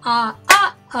 ah, ah,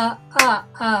 ah, ah, ah,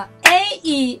 ah.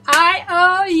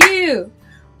 A-E-I-O-U.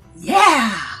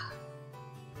 Yeah!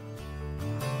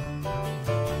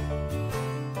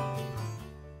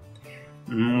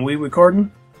 We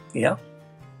recording? Yeah.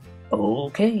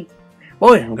 Okay.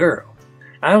 Boys and girls,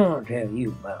 I want to tell you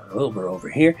about Wilbur over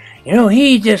here. You know,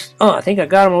 he just, I think I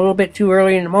got him a little bit too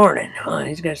early in the morning.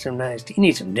 He's got some he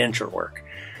needs some denture work.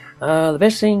 The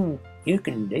best thing you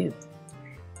can do,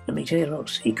 let me tell you a little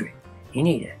secret. You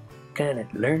need to kind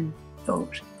of learn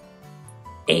those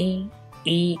A-E-I-O-U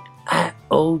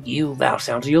vowel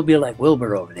sounds. You'll be like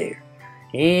Wilbur over there.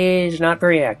 He's not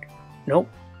very active. Nope.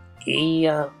 He,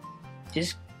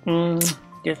 just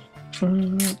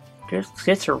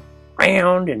sits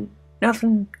around and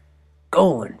nothing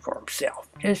going for himself.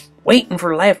 Just waiting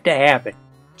for life to happen.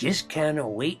 Just kind of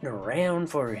waiting around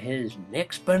for his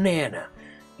next banana.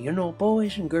 You know,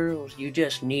 boys and girls, you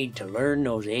just need to learn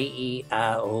those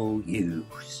A-E-I-O-U's.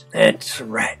 That's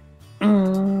right.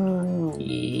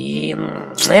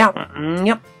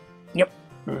 Yep.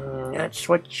 That's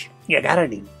what you gotta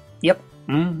do. Yep.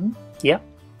 Yep.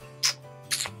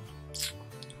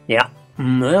 Yeah.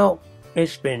 Well,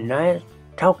 it's been nice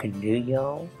talking to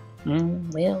y'all.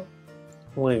 Well,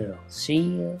 we'll see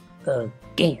you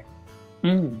again.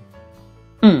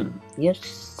 Yes,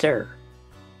 sir.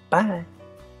 Bye.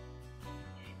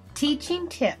 Teaching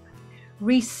tip.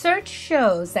 Research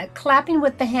shows that clapping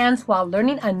with the hands while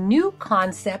learning a new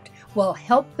concept will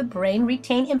help the brain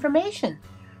retain information.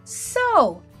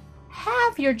 So,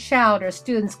 have your child or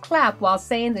students clap while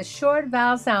saying the short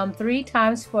vowel sound 3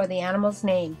 times for the animal's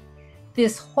name.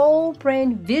 This whole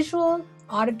brain visual,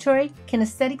 auditory,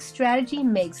 kinesthetic strategy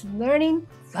makes learning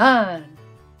fun.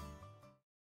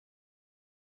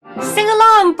 Sing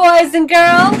along, boys and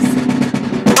girls.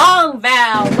 Long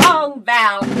vowel,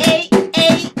 A,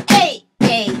 A, A,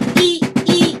 A, E,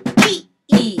 E, E,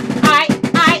 E, I,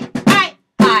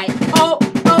 O,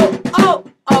 O, O,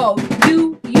 O,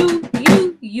 U, U,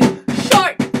 U, U.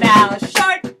 Short vowel,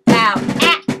 ah,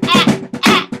 ah,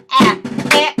 ah, ah,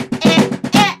 eh, eh,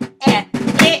 eh, eh,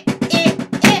 eh, eh,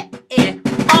 eh, eh,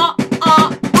 ah,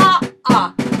 ah,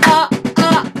 ah,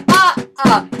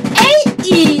 ah,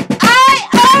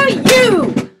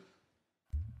 A-E-I-O-U.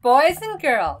 Boys and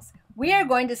girls, we are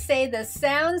going to say the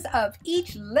sounds of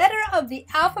each letter of the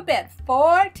alphabet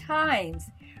 4 times.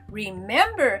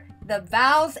 Remember, the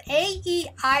vowels A, E,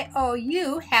 I, O,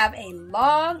 U have a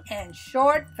long and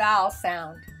short vowel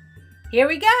sound. Here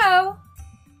we go.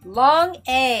 Long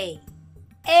A.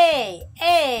 A,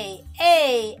 A,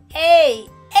 A, A,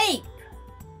 ape.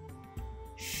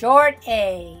 Short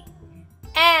A.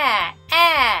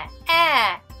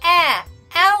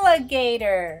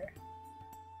 Alligator.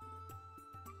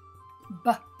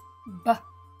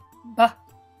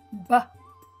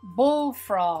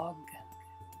 Bullfrog.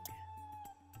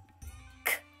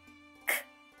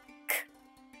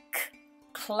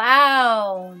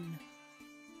 Clown.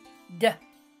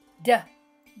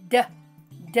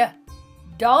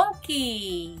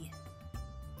 Donkey.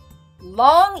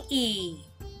 Long E.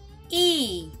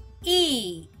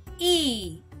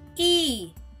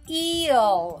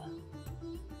 Eel.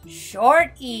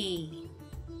 Short E.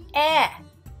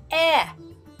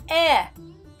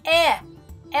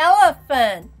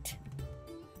 Elephant.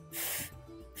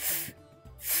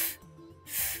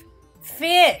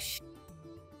 Fish.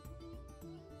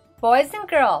 Boys and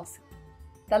girls,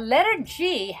 the letter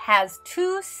G has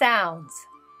 2 sounds.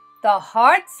 The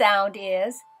hard sound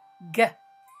is G,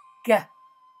 G,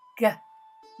 G,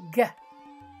 G.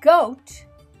 Goat.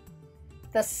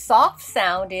 The soft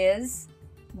sound is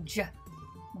j,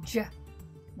 j,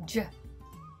 j,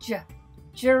 j,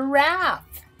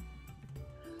 giraffe.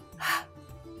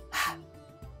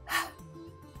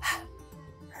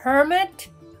 Hermit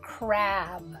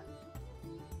crab.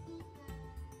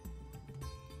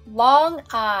 Long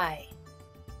I,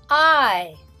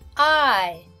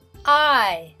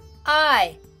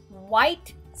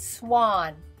 white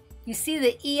swan. You see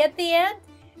the E at the end?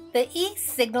 The E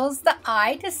signals the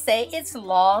I to say its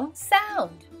long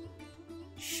sound.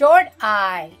 Short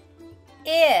I,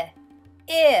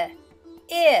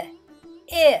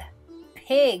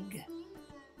 pig.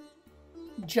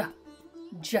 J,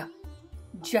 j,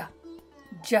 j,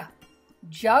 j,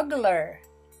 juggler.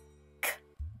 K,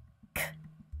 k,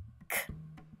 k,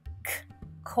 k,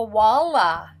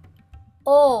 koala.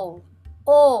 Ol,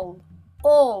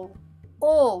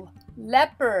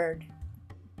 leopard.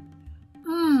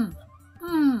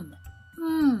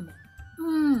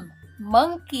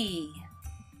 Monkey.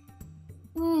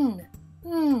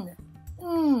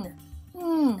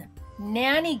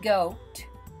 Nanny goat.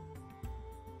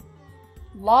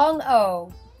 Long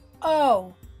O,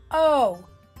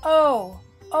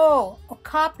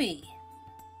 copy.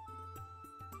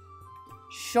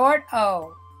 Short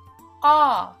O,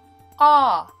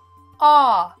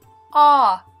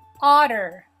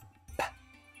 otter.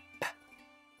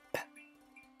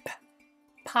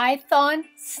 Python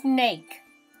snake.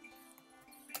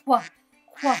 Quack,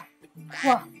 quack,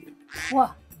 quack,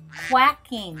 quack,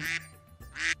 quacking.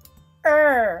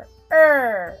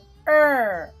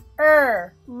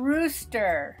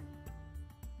 Rooster.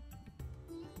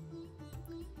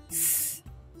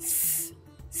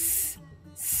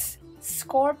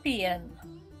 Scorpion.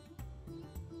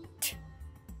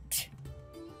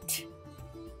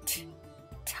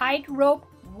 Tightrope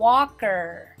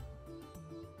walker.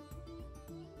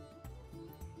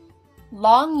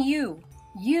 Long U,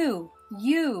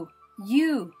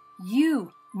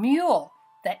 mule.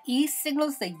 The E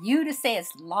signals the U to say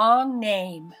its long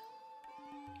name.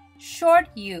 Short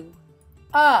U,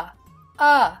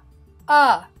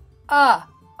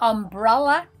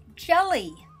 umbrella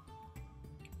jelly.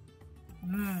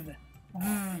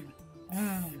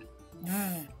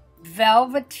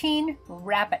 Velveteen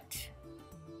rabbit.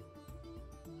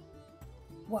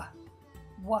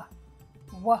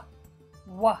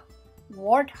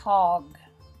 Warthog.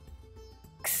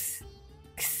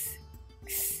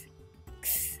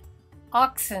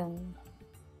 Oxen.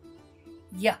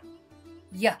 Yak.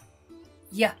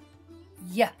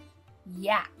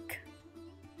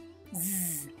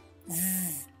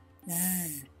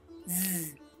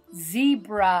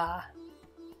 Zebra.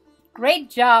 Great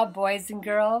job, boys and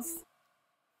girls.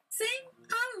 Sing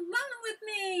along with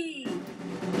me.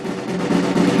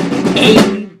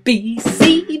 A, B,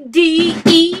 C, D,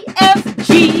 E, F,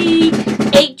 G,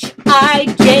 H, I,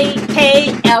 J,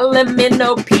 K, L, M, N,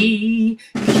 O, P,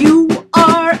 Q,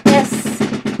 R, S,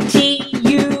 T,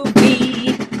 U,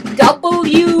 V,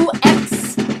 W,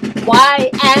 X, Y,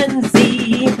 and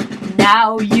Z.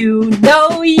 Now you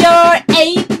know your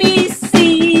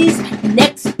ABCs.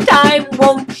 Next time,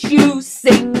 won't you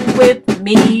sing with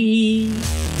me?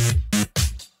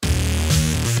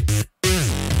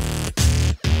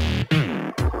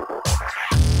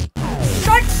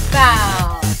 Short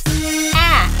vowels.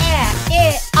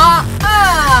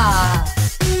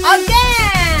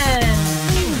 Again.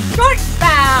 Short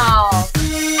vowels.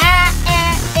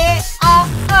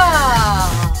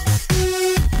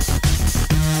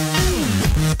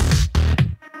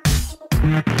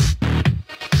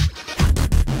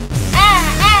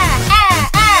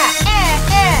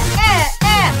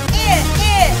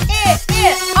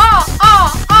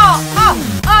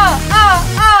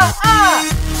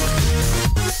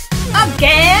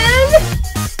 Again.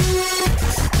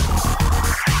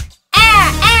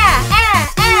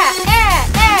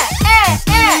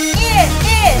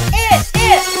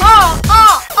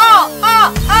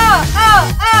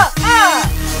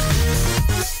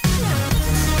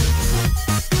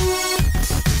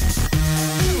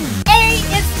 A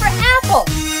is for apple.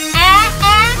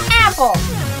 Apple.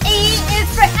 E is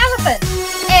for elephant.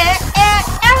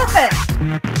 Elephant.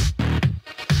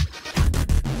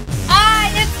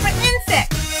 I is for insect.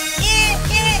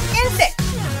 Insect.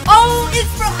 O is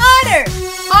for otter.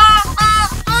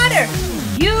 Otter.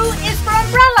 U is for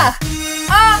umbrella.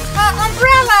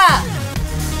 Umbrella.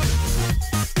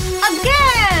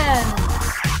 Again.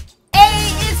 A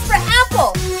is for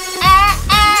apple.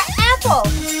 Apple.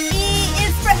 E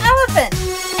is for elephant.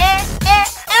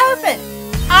 Elephant.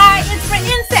 I is for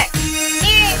insect.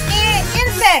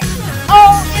 Insect. O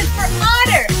is for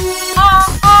otter.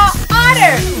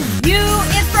 Otter. U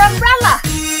is for umbrella.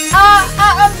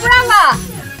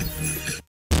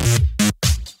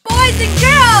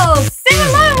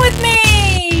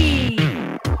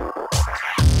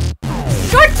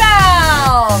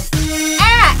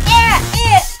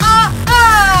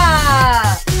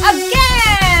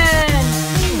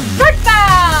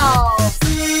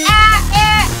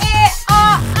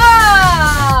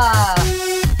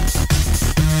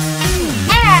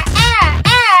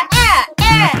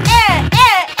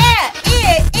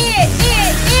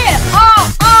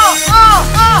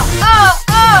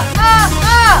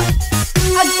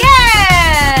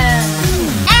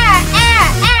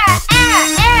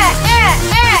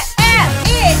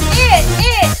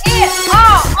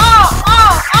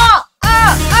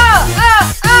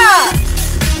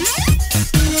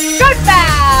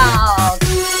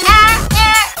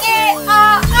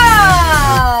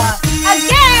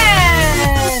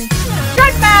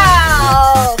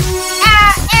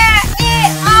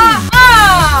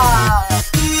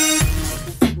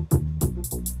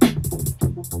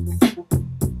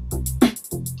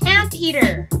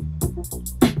 Anteater.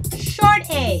 Short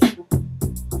A.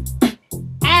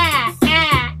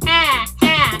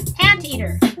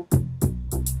 Anteater.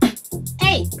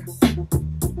 Ape.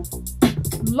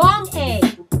 Long A.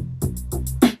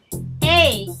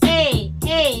 Ape.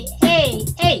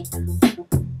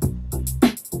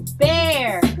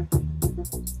 Bear.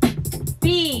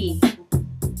 B.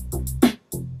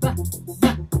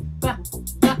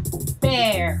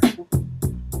 Bear.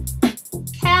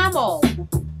 Camel.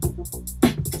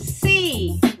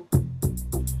 C.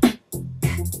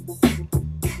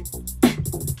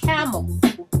 Camel.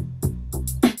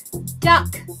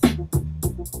 Duck.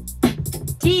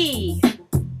 D.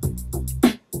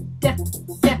 Duck.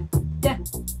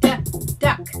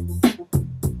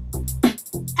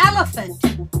 Elephant.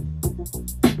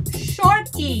 Short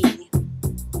E.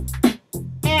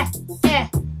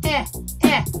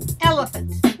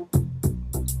 Elephant.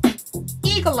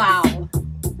 Eagle owl.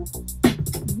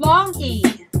 Long E.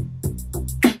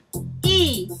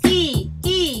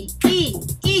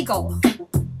 Eagle.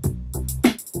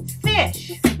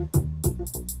 Fish.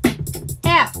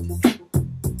 F.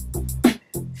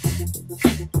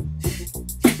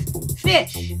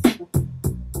 Fish.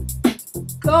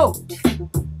 Goat.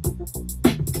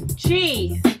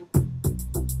 G.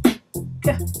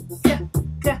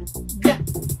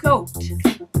 Goat.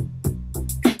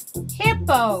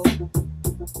 Hippo.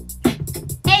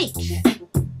 H.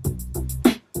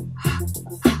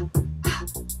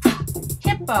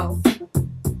 Hippo.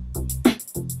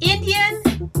 Indian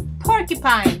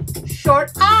porcupine.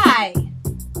 Short I.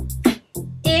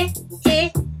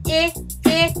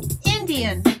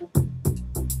 Indian.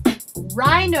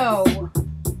 Rhino.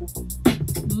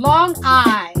 Long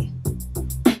I.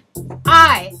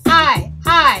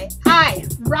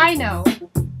 Rhino.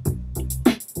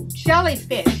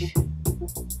 Jellyfish.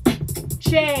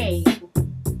 J.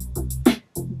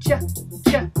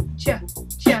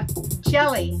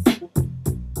 Jelly.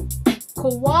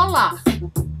 Koala.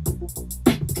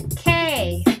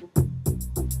 K.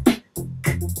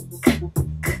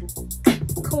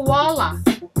 Koala.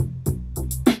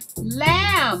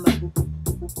 Lamb.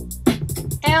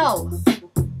 L.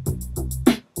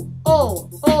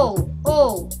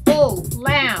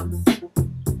 Lamb.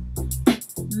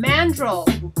 Mandrill.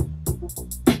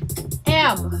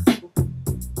 M.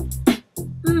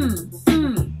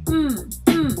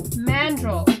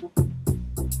 Mandrill.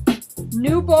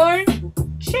 Newborn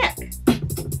chick.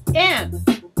 N.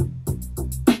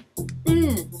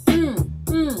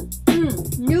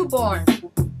 Newborn.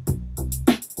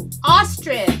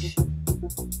 Ostrich.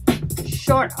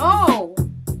 Short O.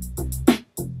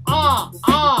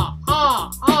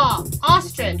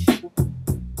 Ostrich.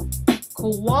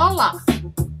 Koala.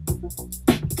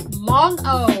 Long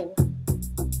O.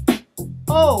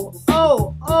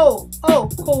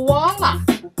 Koala.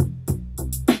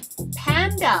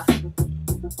 Panda.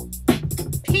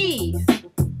 P.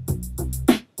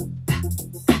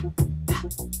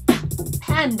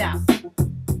 Panda.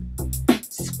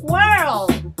 Squirrel.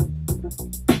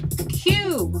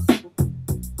 Q.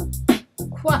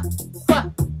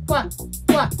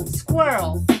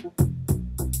 Squirrel.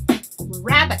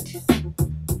 Rabbit.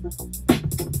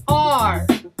 R.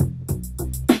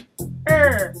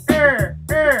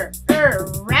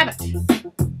 Rabbit.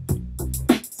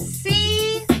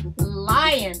 C.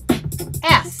 Lion.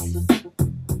 S.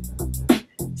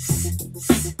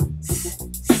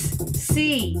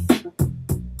 C.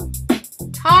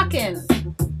 Talkin'.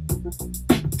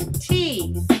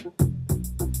 T.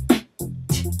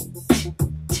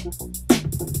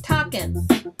 Talkin'.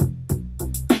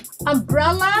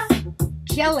 Umbrella.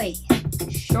 Jelly.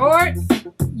 Short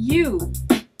U.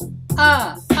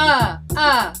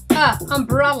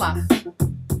 Umbrella.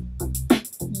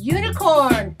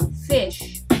 Unicorn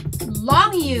fish.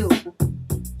 Long U.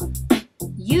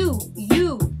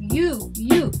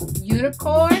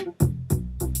 Unicorn.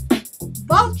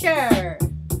 Vulture.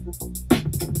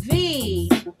 V.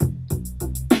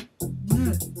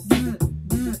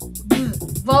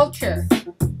 Vulture.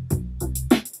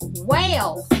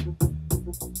 Whale.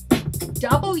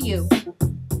 W.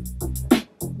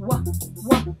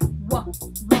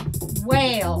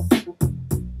 Whale.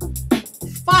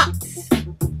 Fox.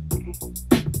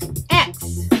 X.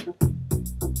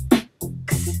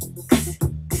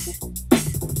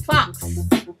 Fox.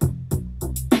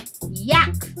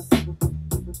 Yak.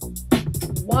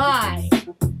 Y.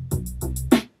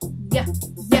 Yak.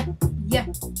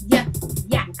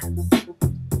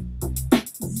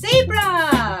 Zebra.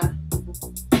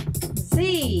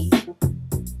 Z.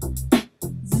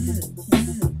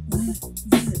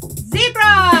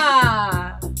 Zebra.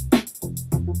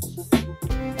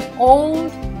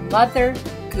 Old Mother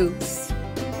Goose.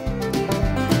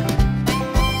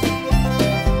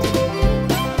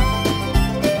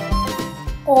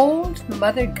 Old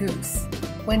Mother Goose,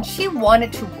 when she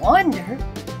wanted to wander,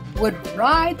 would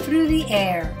ride through the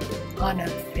air on a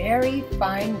very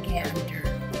fine gander.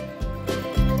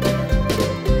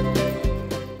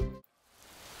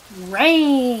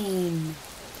 Rain.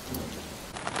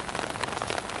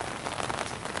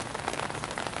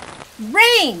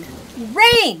 Rain,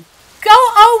 rain,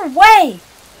 go away.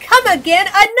 Come again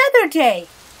another day.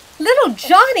 Little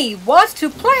Johnny wants to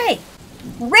play.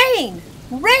 Rain,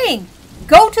 rain,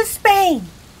 go to Spain.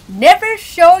 Never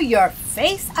show your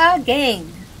face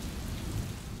again.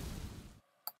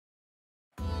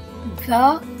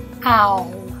 The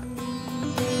Owl.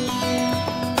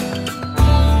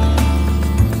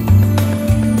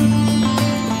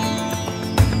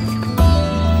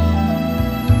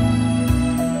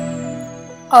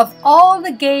 Of all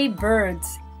the gay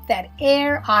birds that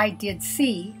e'er I did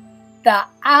see, the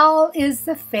owl is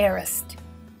the fairest,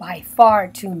 by far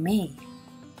to me.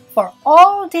 For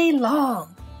all day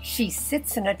long she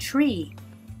sits in a tree,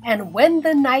 and when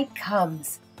the night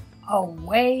comes,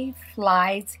 away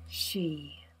flies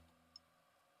she.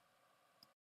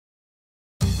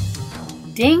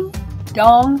 Ding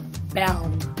dong bell.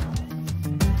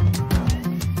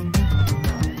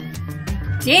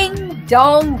 Ding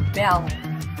dong bell.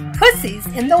 Pussy's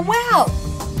in the well.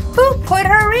 Who put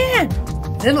her in?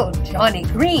 Little Johnny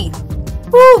Green.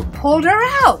 Who pulled her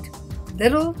out?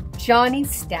 Little Johnny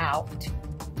Stout.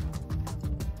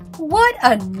 What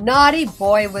a naughty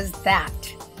boy was that,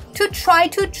 to try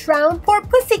to drown poor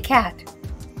Pussycat,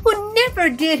 who never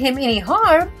did him any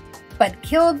harm, but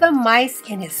killed the mice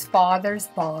in his father's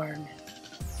barn.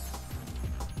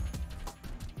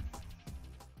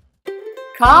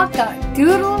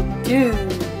 Cock-a-doodle-doo.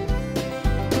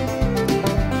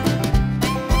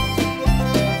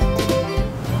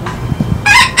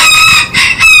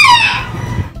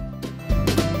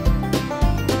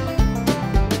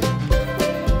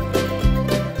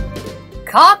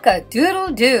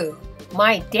 Cock-a-doodle-doo,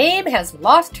 my dame has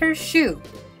lost her shoe.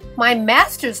 My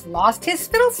master's lost his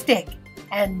fiddlestick,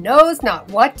 and knows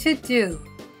not what to do.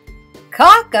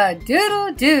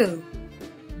 Cock-a-doodle-doo,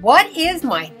 what is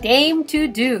my dame to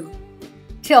do?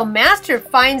 Till master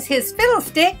finds his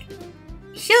fiddlestick,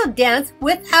 she'll dance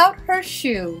without her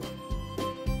shoe.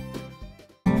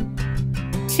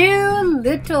 Two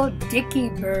little dicky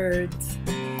birds.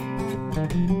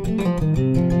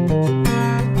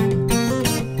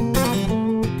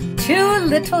 Two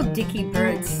little dicky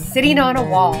birds sitting on a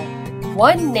wall,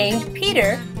 one named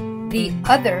Peter, the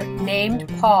other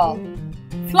named Paul.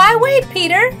 Fly away,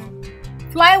 Peter!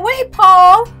 Fly away,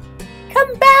 Paul!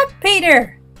 Come back,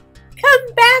 Peter!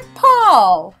 Come back,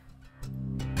 Paul!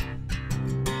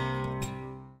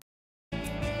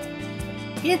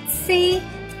 Itsy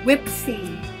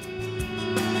Whipsy.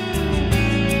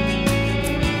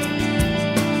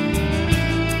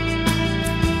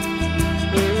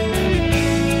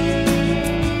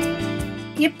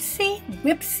 Ipsy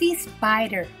Whipsy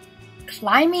Spider,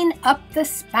 climbing up the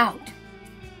spout.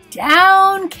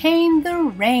 Down came the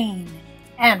rain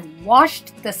and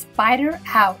washed the spider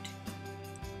out.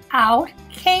 Out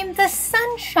came the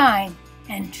sunshine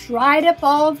and dried up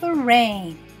all the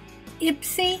rain.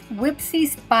 Ipsy Whipsy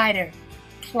Spider,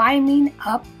 climbing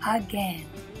up again.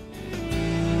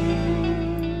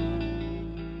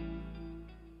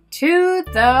 To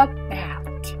the bat.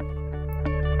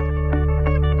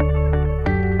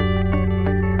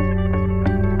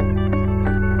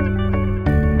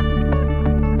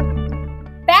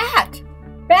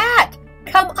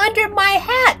 Come under my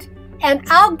hat, and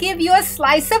I'll give you a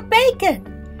slice of bacon.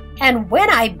 And when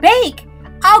I bake,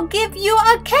 I'll give you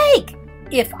a cake,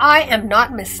 if I am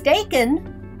not mistaken.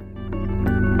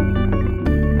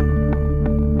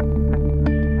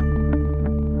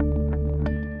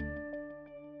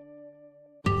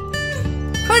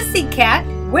 Pussycat,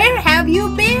 where have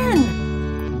you been?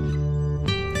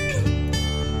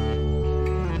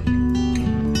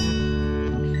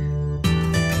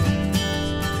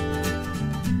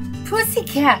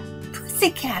 Pussycat,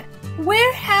 Pussycat,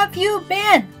 where have you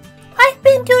been? I've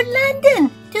been to London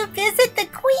to visit the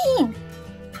Queen.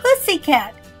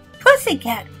 Pussycat,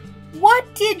 Pussycat, what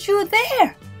did you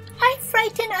there? I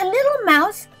frightened a little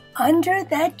mouse under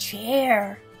the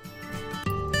chair.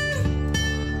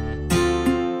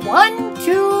 1,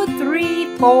 2,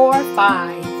 3, 4,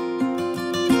 5.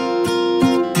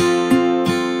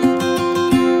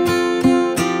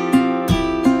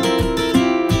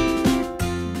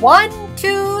 1,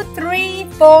 2, 3,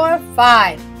 4,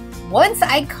 5. Once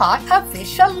I caught a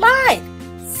fish alive.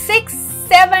 6,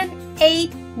 7,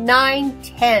 8, 9,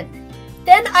 10.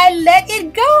 Then I let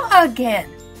it go again.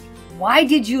 Why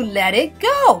did you let it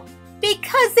go?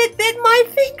 Because it bit my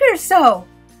finger so.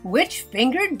 Which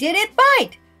finger did it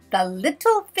bite? The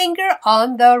little finger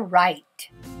on the right.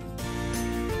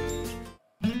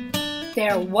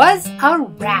 There was a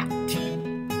rat.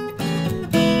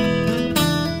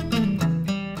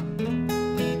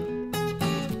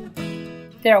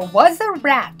 There was a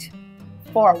rat,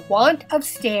 for want of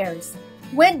stairs,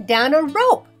 went down a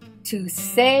rope to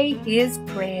say his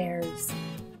prayers.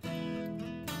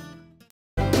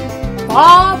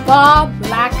 Baa, baa,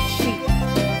 black sheep.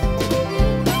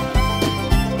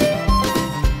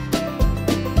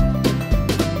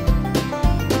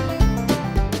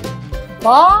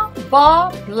 Baa,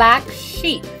 baa, black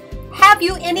sheep. Have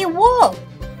you any wool?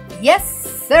 Yes,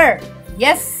 sir.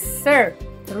 Yes, sir.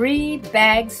 3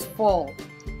 bags full.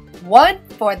 1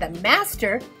 for the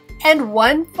master, and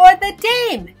 1 for the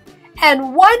dame,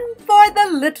 and 1 for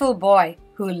the little boy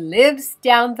who lives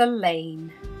down the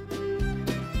lane.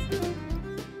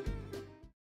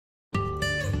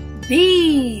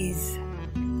 Bees.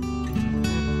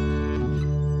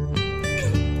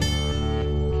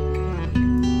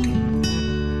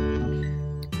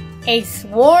 A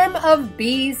swarm of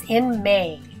bees in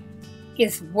May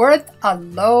is worth a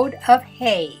load of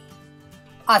hay.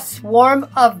 A swarm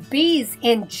of bees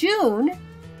in June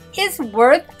is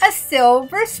worth a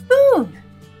silver spoon.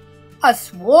 A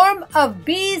swarm of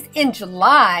bees in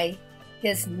July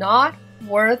is not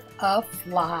worth a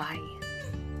fly.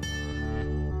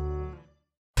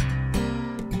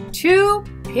 2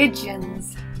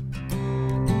 pigeons.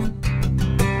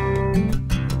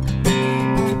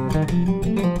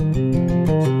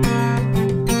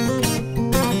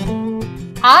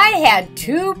 I had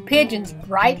 2 pigeons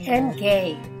bright and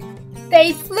gay.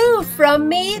 They flew from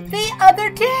me the other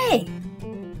day.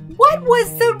 What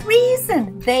was the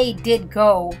reason they did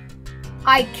go?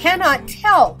 I cannot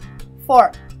tell,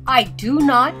 for I do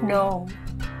not know.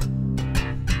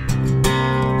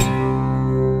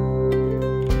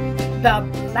 The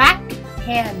black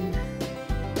hen.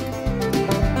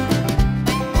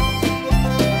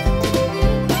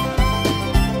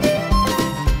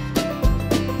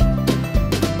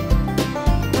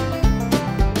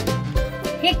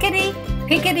 Pickety,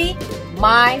 pickety,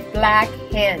 my black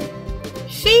hen.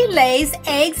 She lays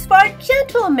eggs for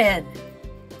gentlemen.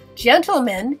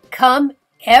 Gentlemen come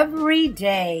every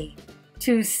day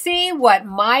to see what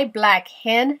my black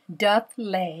hen doth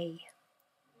lay.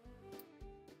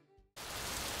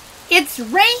 It's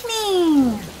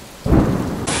raining!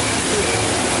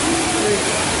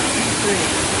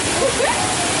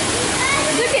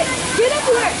 Look it! Get up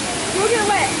here! You'll get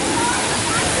wet!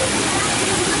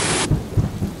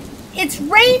 It's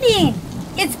raining!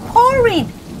 It's pouring!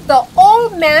 The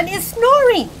old man is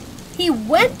snoring! He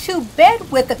went to bed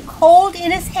with a cold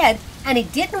in his head and he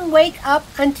didn't wake up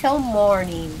until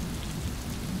morning.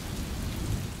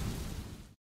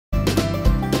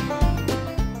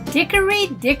 Dickory,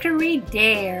 dickory,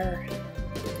 dare.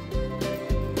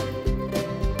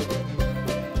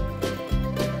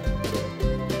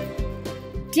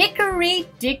 Dickory,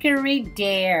 dickory,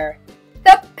 dare.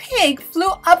 The pig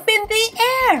flew up in the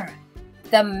air.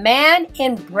 The man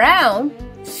in brown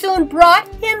soon brought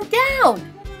him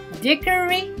down.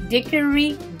 Dickory,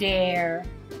 dickory, dare.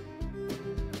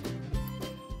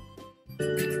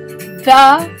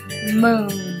 The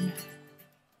moon.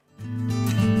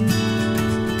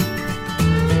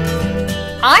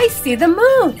 I see the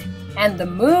moon, and the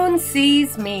moon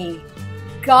sees me.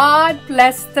 God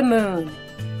bless the moon,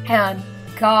 and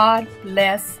God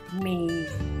bless me.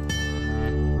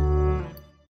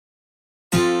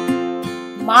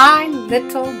 My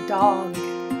little dog.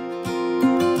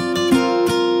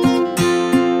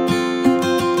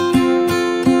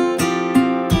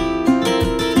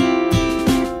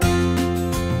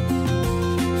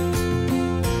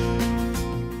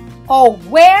 Oh,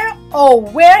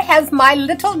 where has my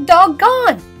little dog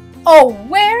gone? Oh,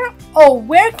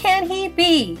 where can he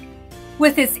be?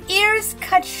 With his ears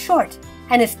cut short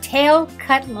and his tail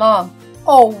cut long.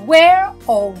 Oh,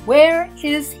 where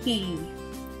is he?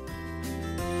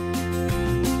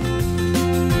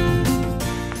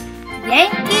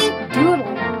 Yankee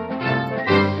Doodle.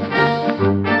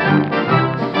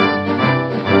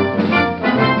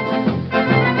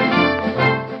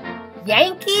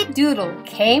 Yankee Doodle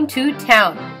came to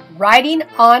town, riding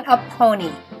on a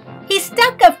pony. He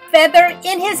stuck a feather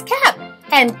in his cap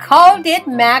and called it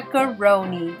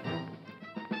macaroni.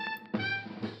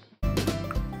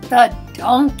 The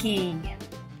donkey.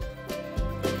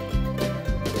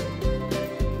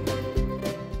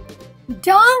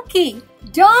 Donkey,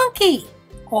 donkey,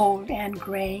 old and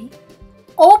gray,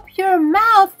 ope your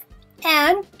mouth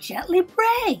and gently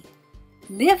bray.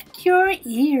 Lift your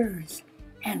ears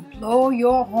and blow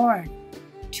your horn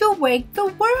to wake the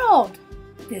world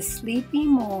this sleepy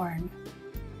morn.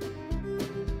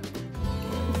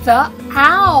 The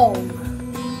owl.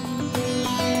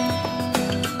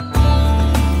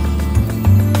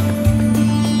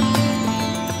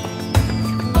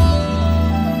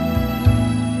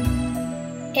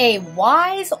 A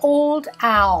wise old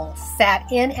owl sat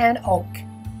in an oak.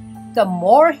 The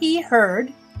more he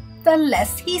heard, the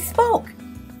less he spoke.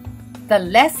 The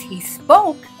less he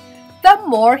spoke, the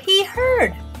more he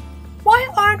heard. Why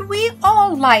aren't we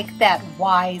all like that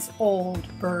wise old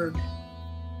bird?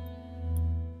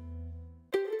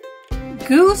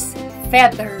 Goose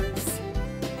feathers.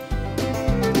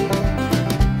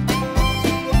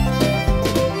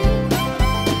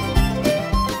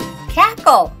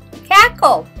 Cackle,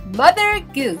 cackle, Mother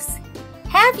Goose,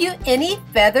 have you any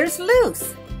feathers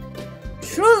loose?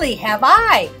 Truly have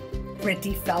I,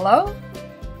 pretty fellow,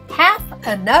 half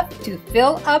enough to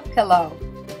fill a pillow.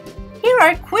 Here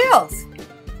are quills,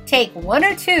 take one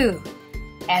or two,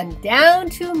 and down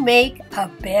to make a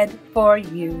bed for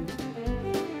you.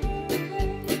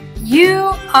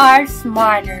 You are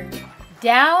smarter,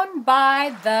 down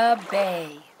by the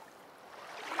bay.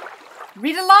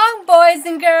 Read along, boys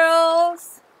and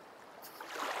girls.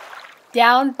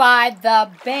 Down by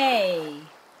the bay,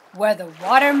 where the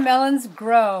watermelons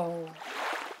grow,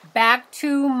 back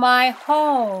to my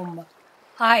home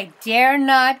I dare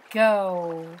not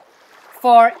go.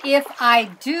 For if I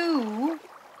do,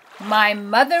 my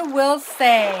mother will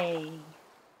say,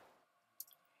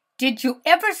 did you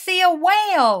ever see a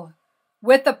whale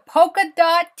with a polka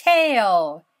dot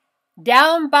tail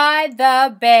down by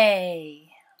the bay?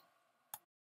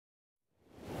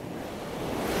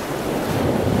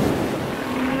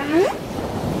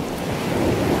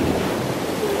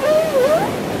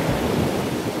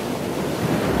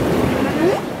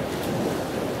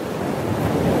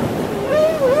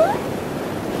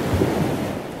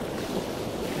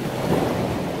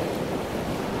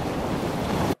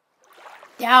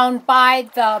 Down by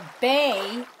the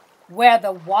bay, where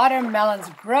the watermelons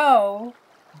grow,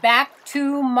 back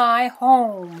to my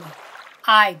home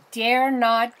I dare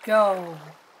not go.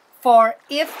 For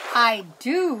if I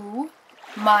do,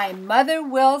 my mother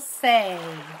will say,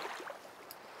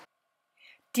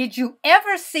 did you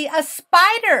ever see a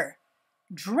spider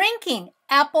drinking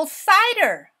apple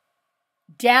cider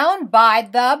down by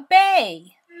the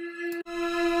bay?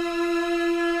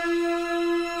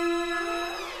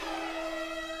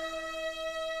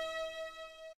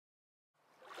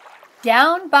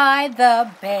 Down by the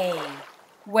bay,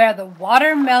 where the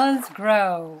watermelons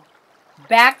grow,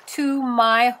 back to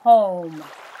my home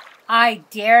I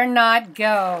dare not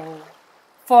go.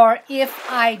 For if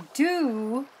I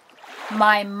do,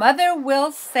 my mother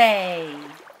will say,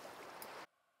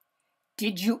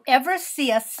 did you ever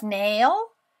see a snail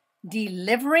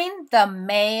delivering the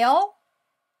mail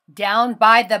down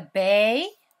by the bay?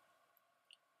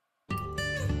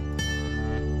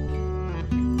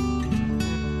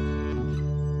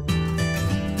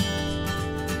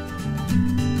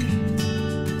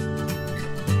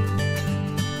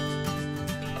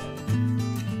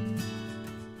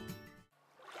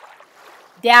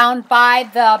 Down by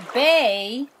the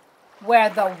bay, where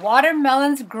the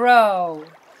watermelons grow,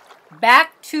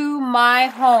 back to my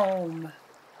home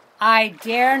I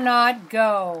dare not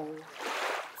go.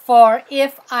 For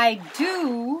if I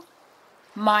do,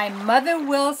 my mother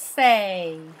will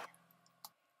say,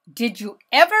 did you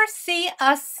ever see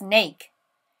a snake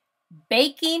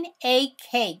baking a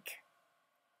cake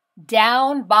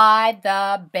down by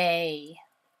the bay?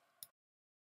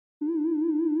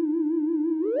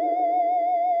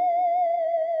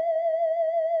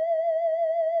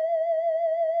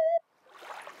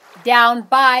 Down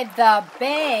by the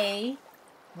bay,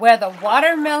 where the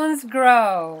watermelons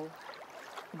grow,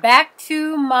 back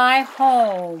to my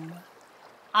home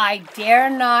I dare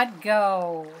not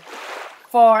go.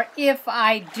 For if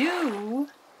I do,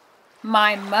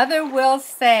 my mother will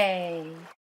say,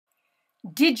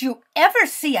 did you ever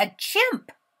see a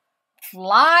chimp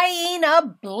flying a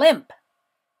blimp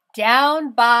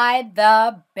down by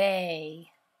the bay?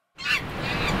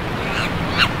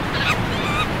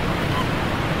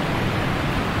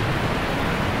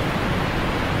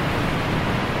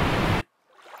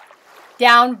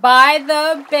 Down by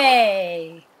the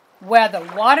bay, where the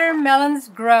watermelons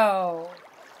grow,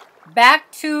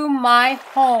 back to my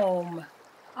home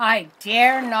I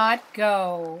dare not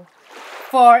go.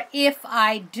 For if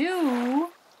I do,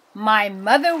 my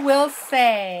mother will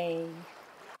say,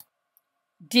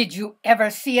 Did you ever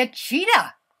see a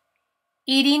cheetah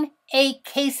eating a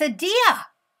quesadilla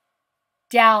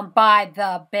down by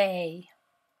the bay?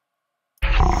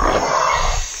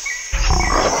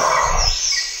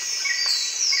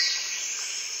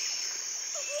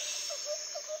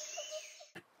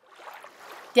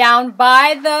 Down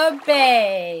by the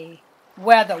bay,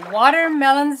 where the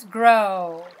watermelons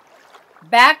grow,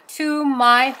 back to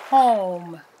my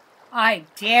home I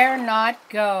dare not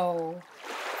go.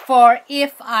 For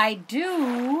if I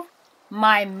do,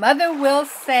 my mother will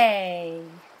say,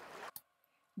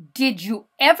 did you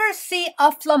ever see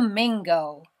a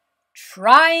flamingo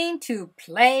trying to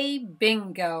play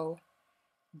bingo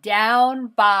down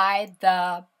by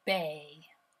the bay?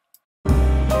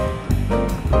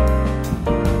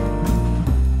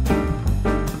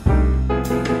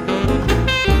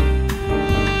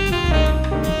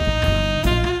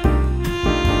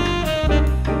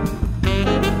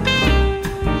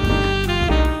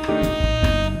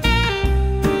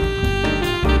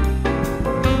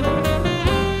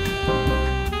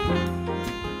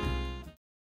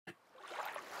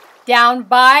 Down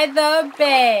by the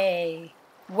bay,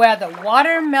 where the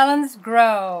watermelons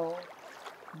grow,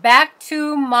 back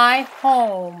to my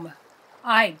home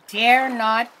I dare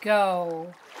not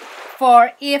go.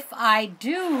 For if I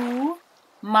do,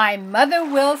 my mother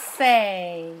will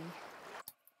say,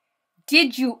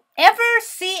 did you ever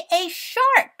see a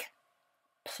shark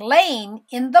playing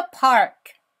in the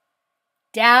park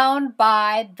down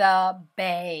by the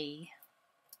bay?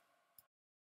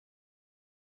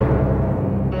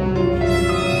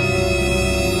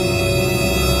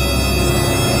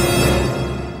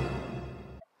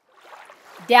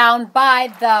 Down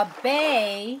by the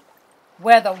bay,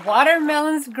 where the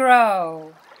watermelons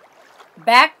grow,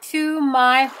 back to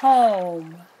my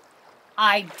home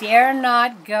I dare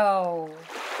not go.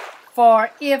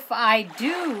 For if I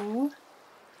do,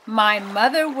 my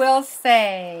mother will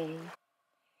say,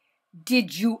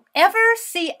 did you ever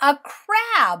see a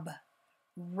crab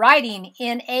riding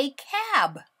in a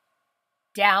cab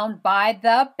down by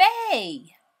the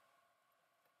bay?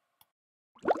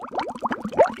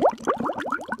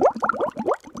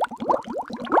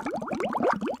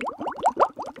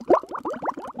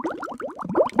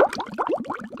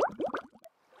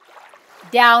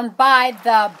 Down by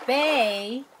the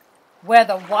bay, where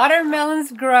the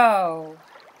watermelons grow,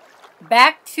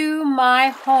 back to my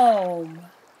home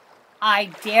I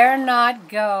dare not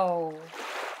go.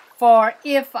 For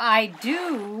if I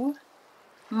do,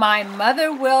 my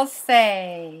mother will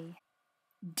say,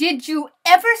 did you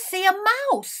ever see a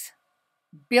mouse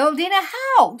building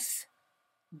a house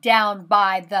down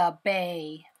by the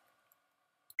bay?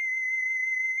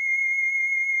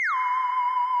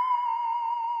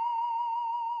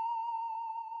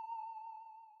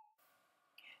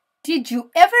 Did you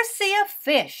ever see a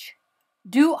fish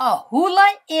do a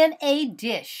hula in a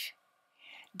dish?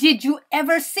 Did you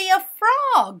ever see a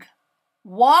frog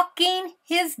walking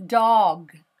his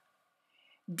dog?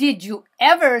 Did you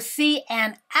ever see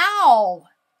an owl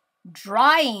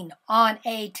drying on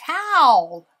a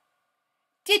towel?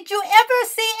 Did you ever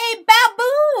see a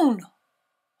baboon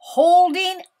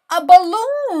holding a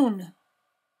balloon?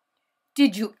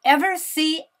 Did you ever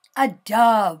see a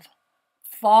dove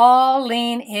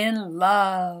falling in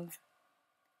love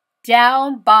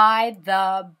down by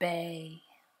the bay?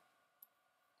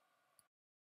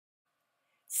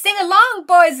 Sing along,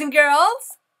 boys and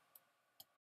girls.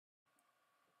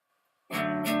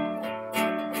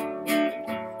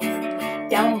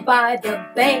 Down by the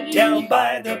bay, Down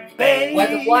by the bay, where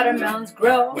the watermelons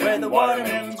grow, where the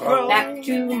watermelons grow, back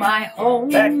to my home,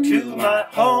 back to my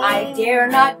home. I dare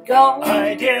not go.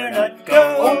 I dare not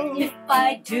go. Oh, if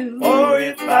I do, Or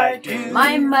if I do,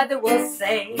 my mother will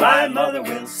say, my mother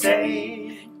will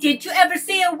say, did you ever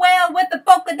see a whale with a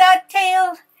polka dot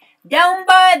tail? Down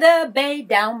by the bay,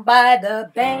 down by the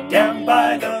bay, down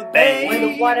by the bay, where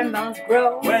the watermelons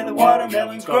grow, where the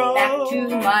watermelons grow, back to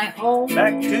my home,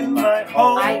 back to my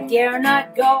home. I dare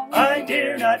not go. I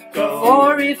dare not go.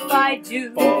 For if I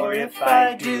do, For if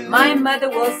I do, my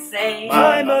mother will say,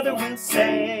 my mother will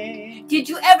say, did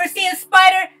you ever see a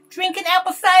spider drinking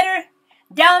apple cider?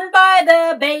 Down by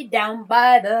the bay, down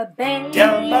by the bay,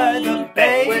 down by the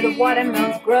bay, where the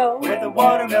watermelons grow, where the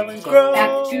watermelons grow,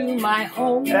 back to my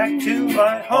home, back to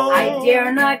my home. I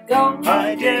dare not go.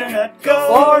 I dare not go.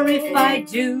 For if I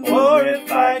do, For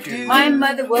if I do, my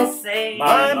mother will say,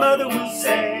 my mother will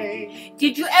say,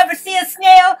 Did you ever see a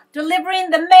snail delivering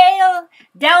the mail?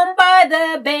 Down by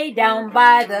the bay, down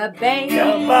by the bay.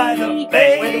 Down by the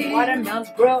bay. Where the watermelons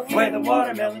grow. Where the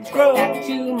watermelons grow. Back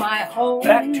to my home.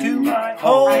 Back to my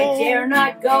home. I dare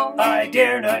not go. I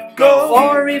dare not go.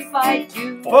 For if I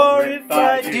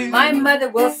do, my mother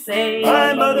will say.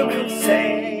 My mother will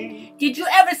say. Did you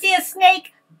ever see a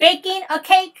snake baking a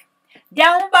cake?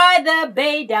 Down by the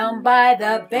bay, down by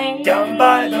the bay. Down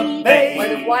by the bay.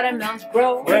 Where the watermelons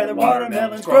grow. Where the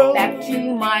watermelons grow. Back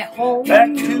to my home.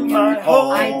 Back to my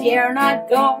home. I dare not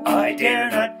go. I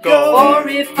dare not go. For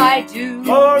if I do,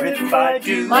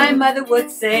 my mother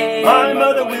would say. My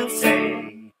mother will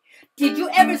say. Did you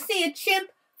ever see a chimp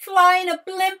flying a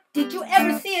blimp? Did you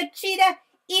ever see a cheetah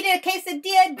eating a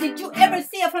quesadilla? Did you ever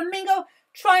see a flamingo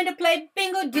trying to play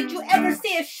bingo? Did you ever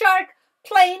see a shark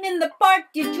playing in the park?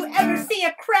 Did you ever see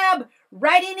a crab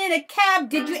riding in a cab?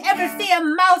 Did you ever see a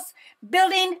mouse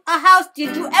building a house?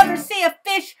 Did you ever see a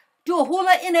fish do a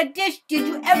hula in a dish? Did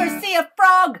you ever see a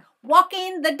frog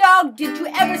walking the dog? Did you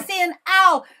ever see an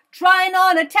owl trying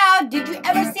on a towel? Did you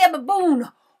ever see a baboon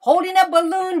holding a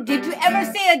balloon? Did you ever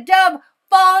see a dove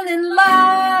fall in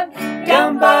love?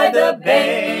 Down by the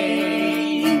bay.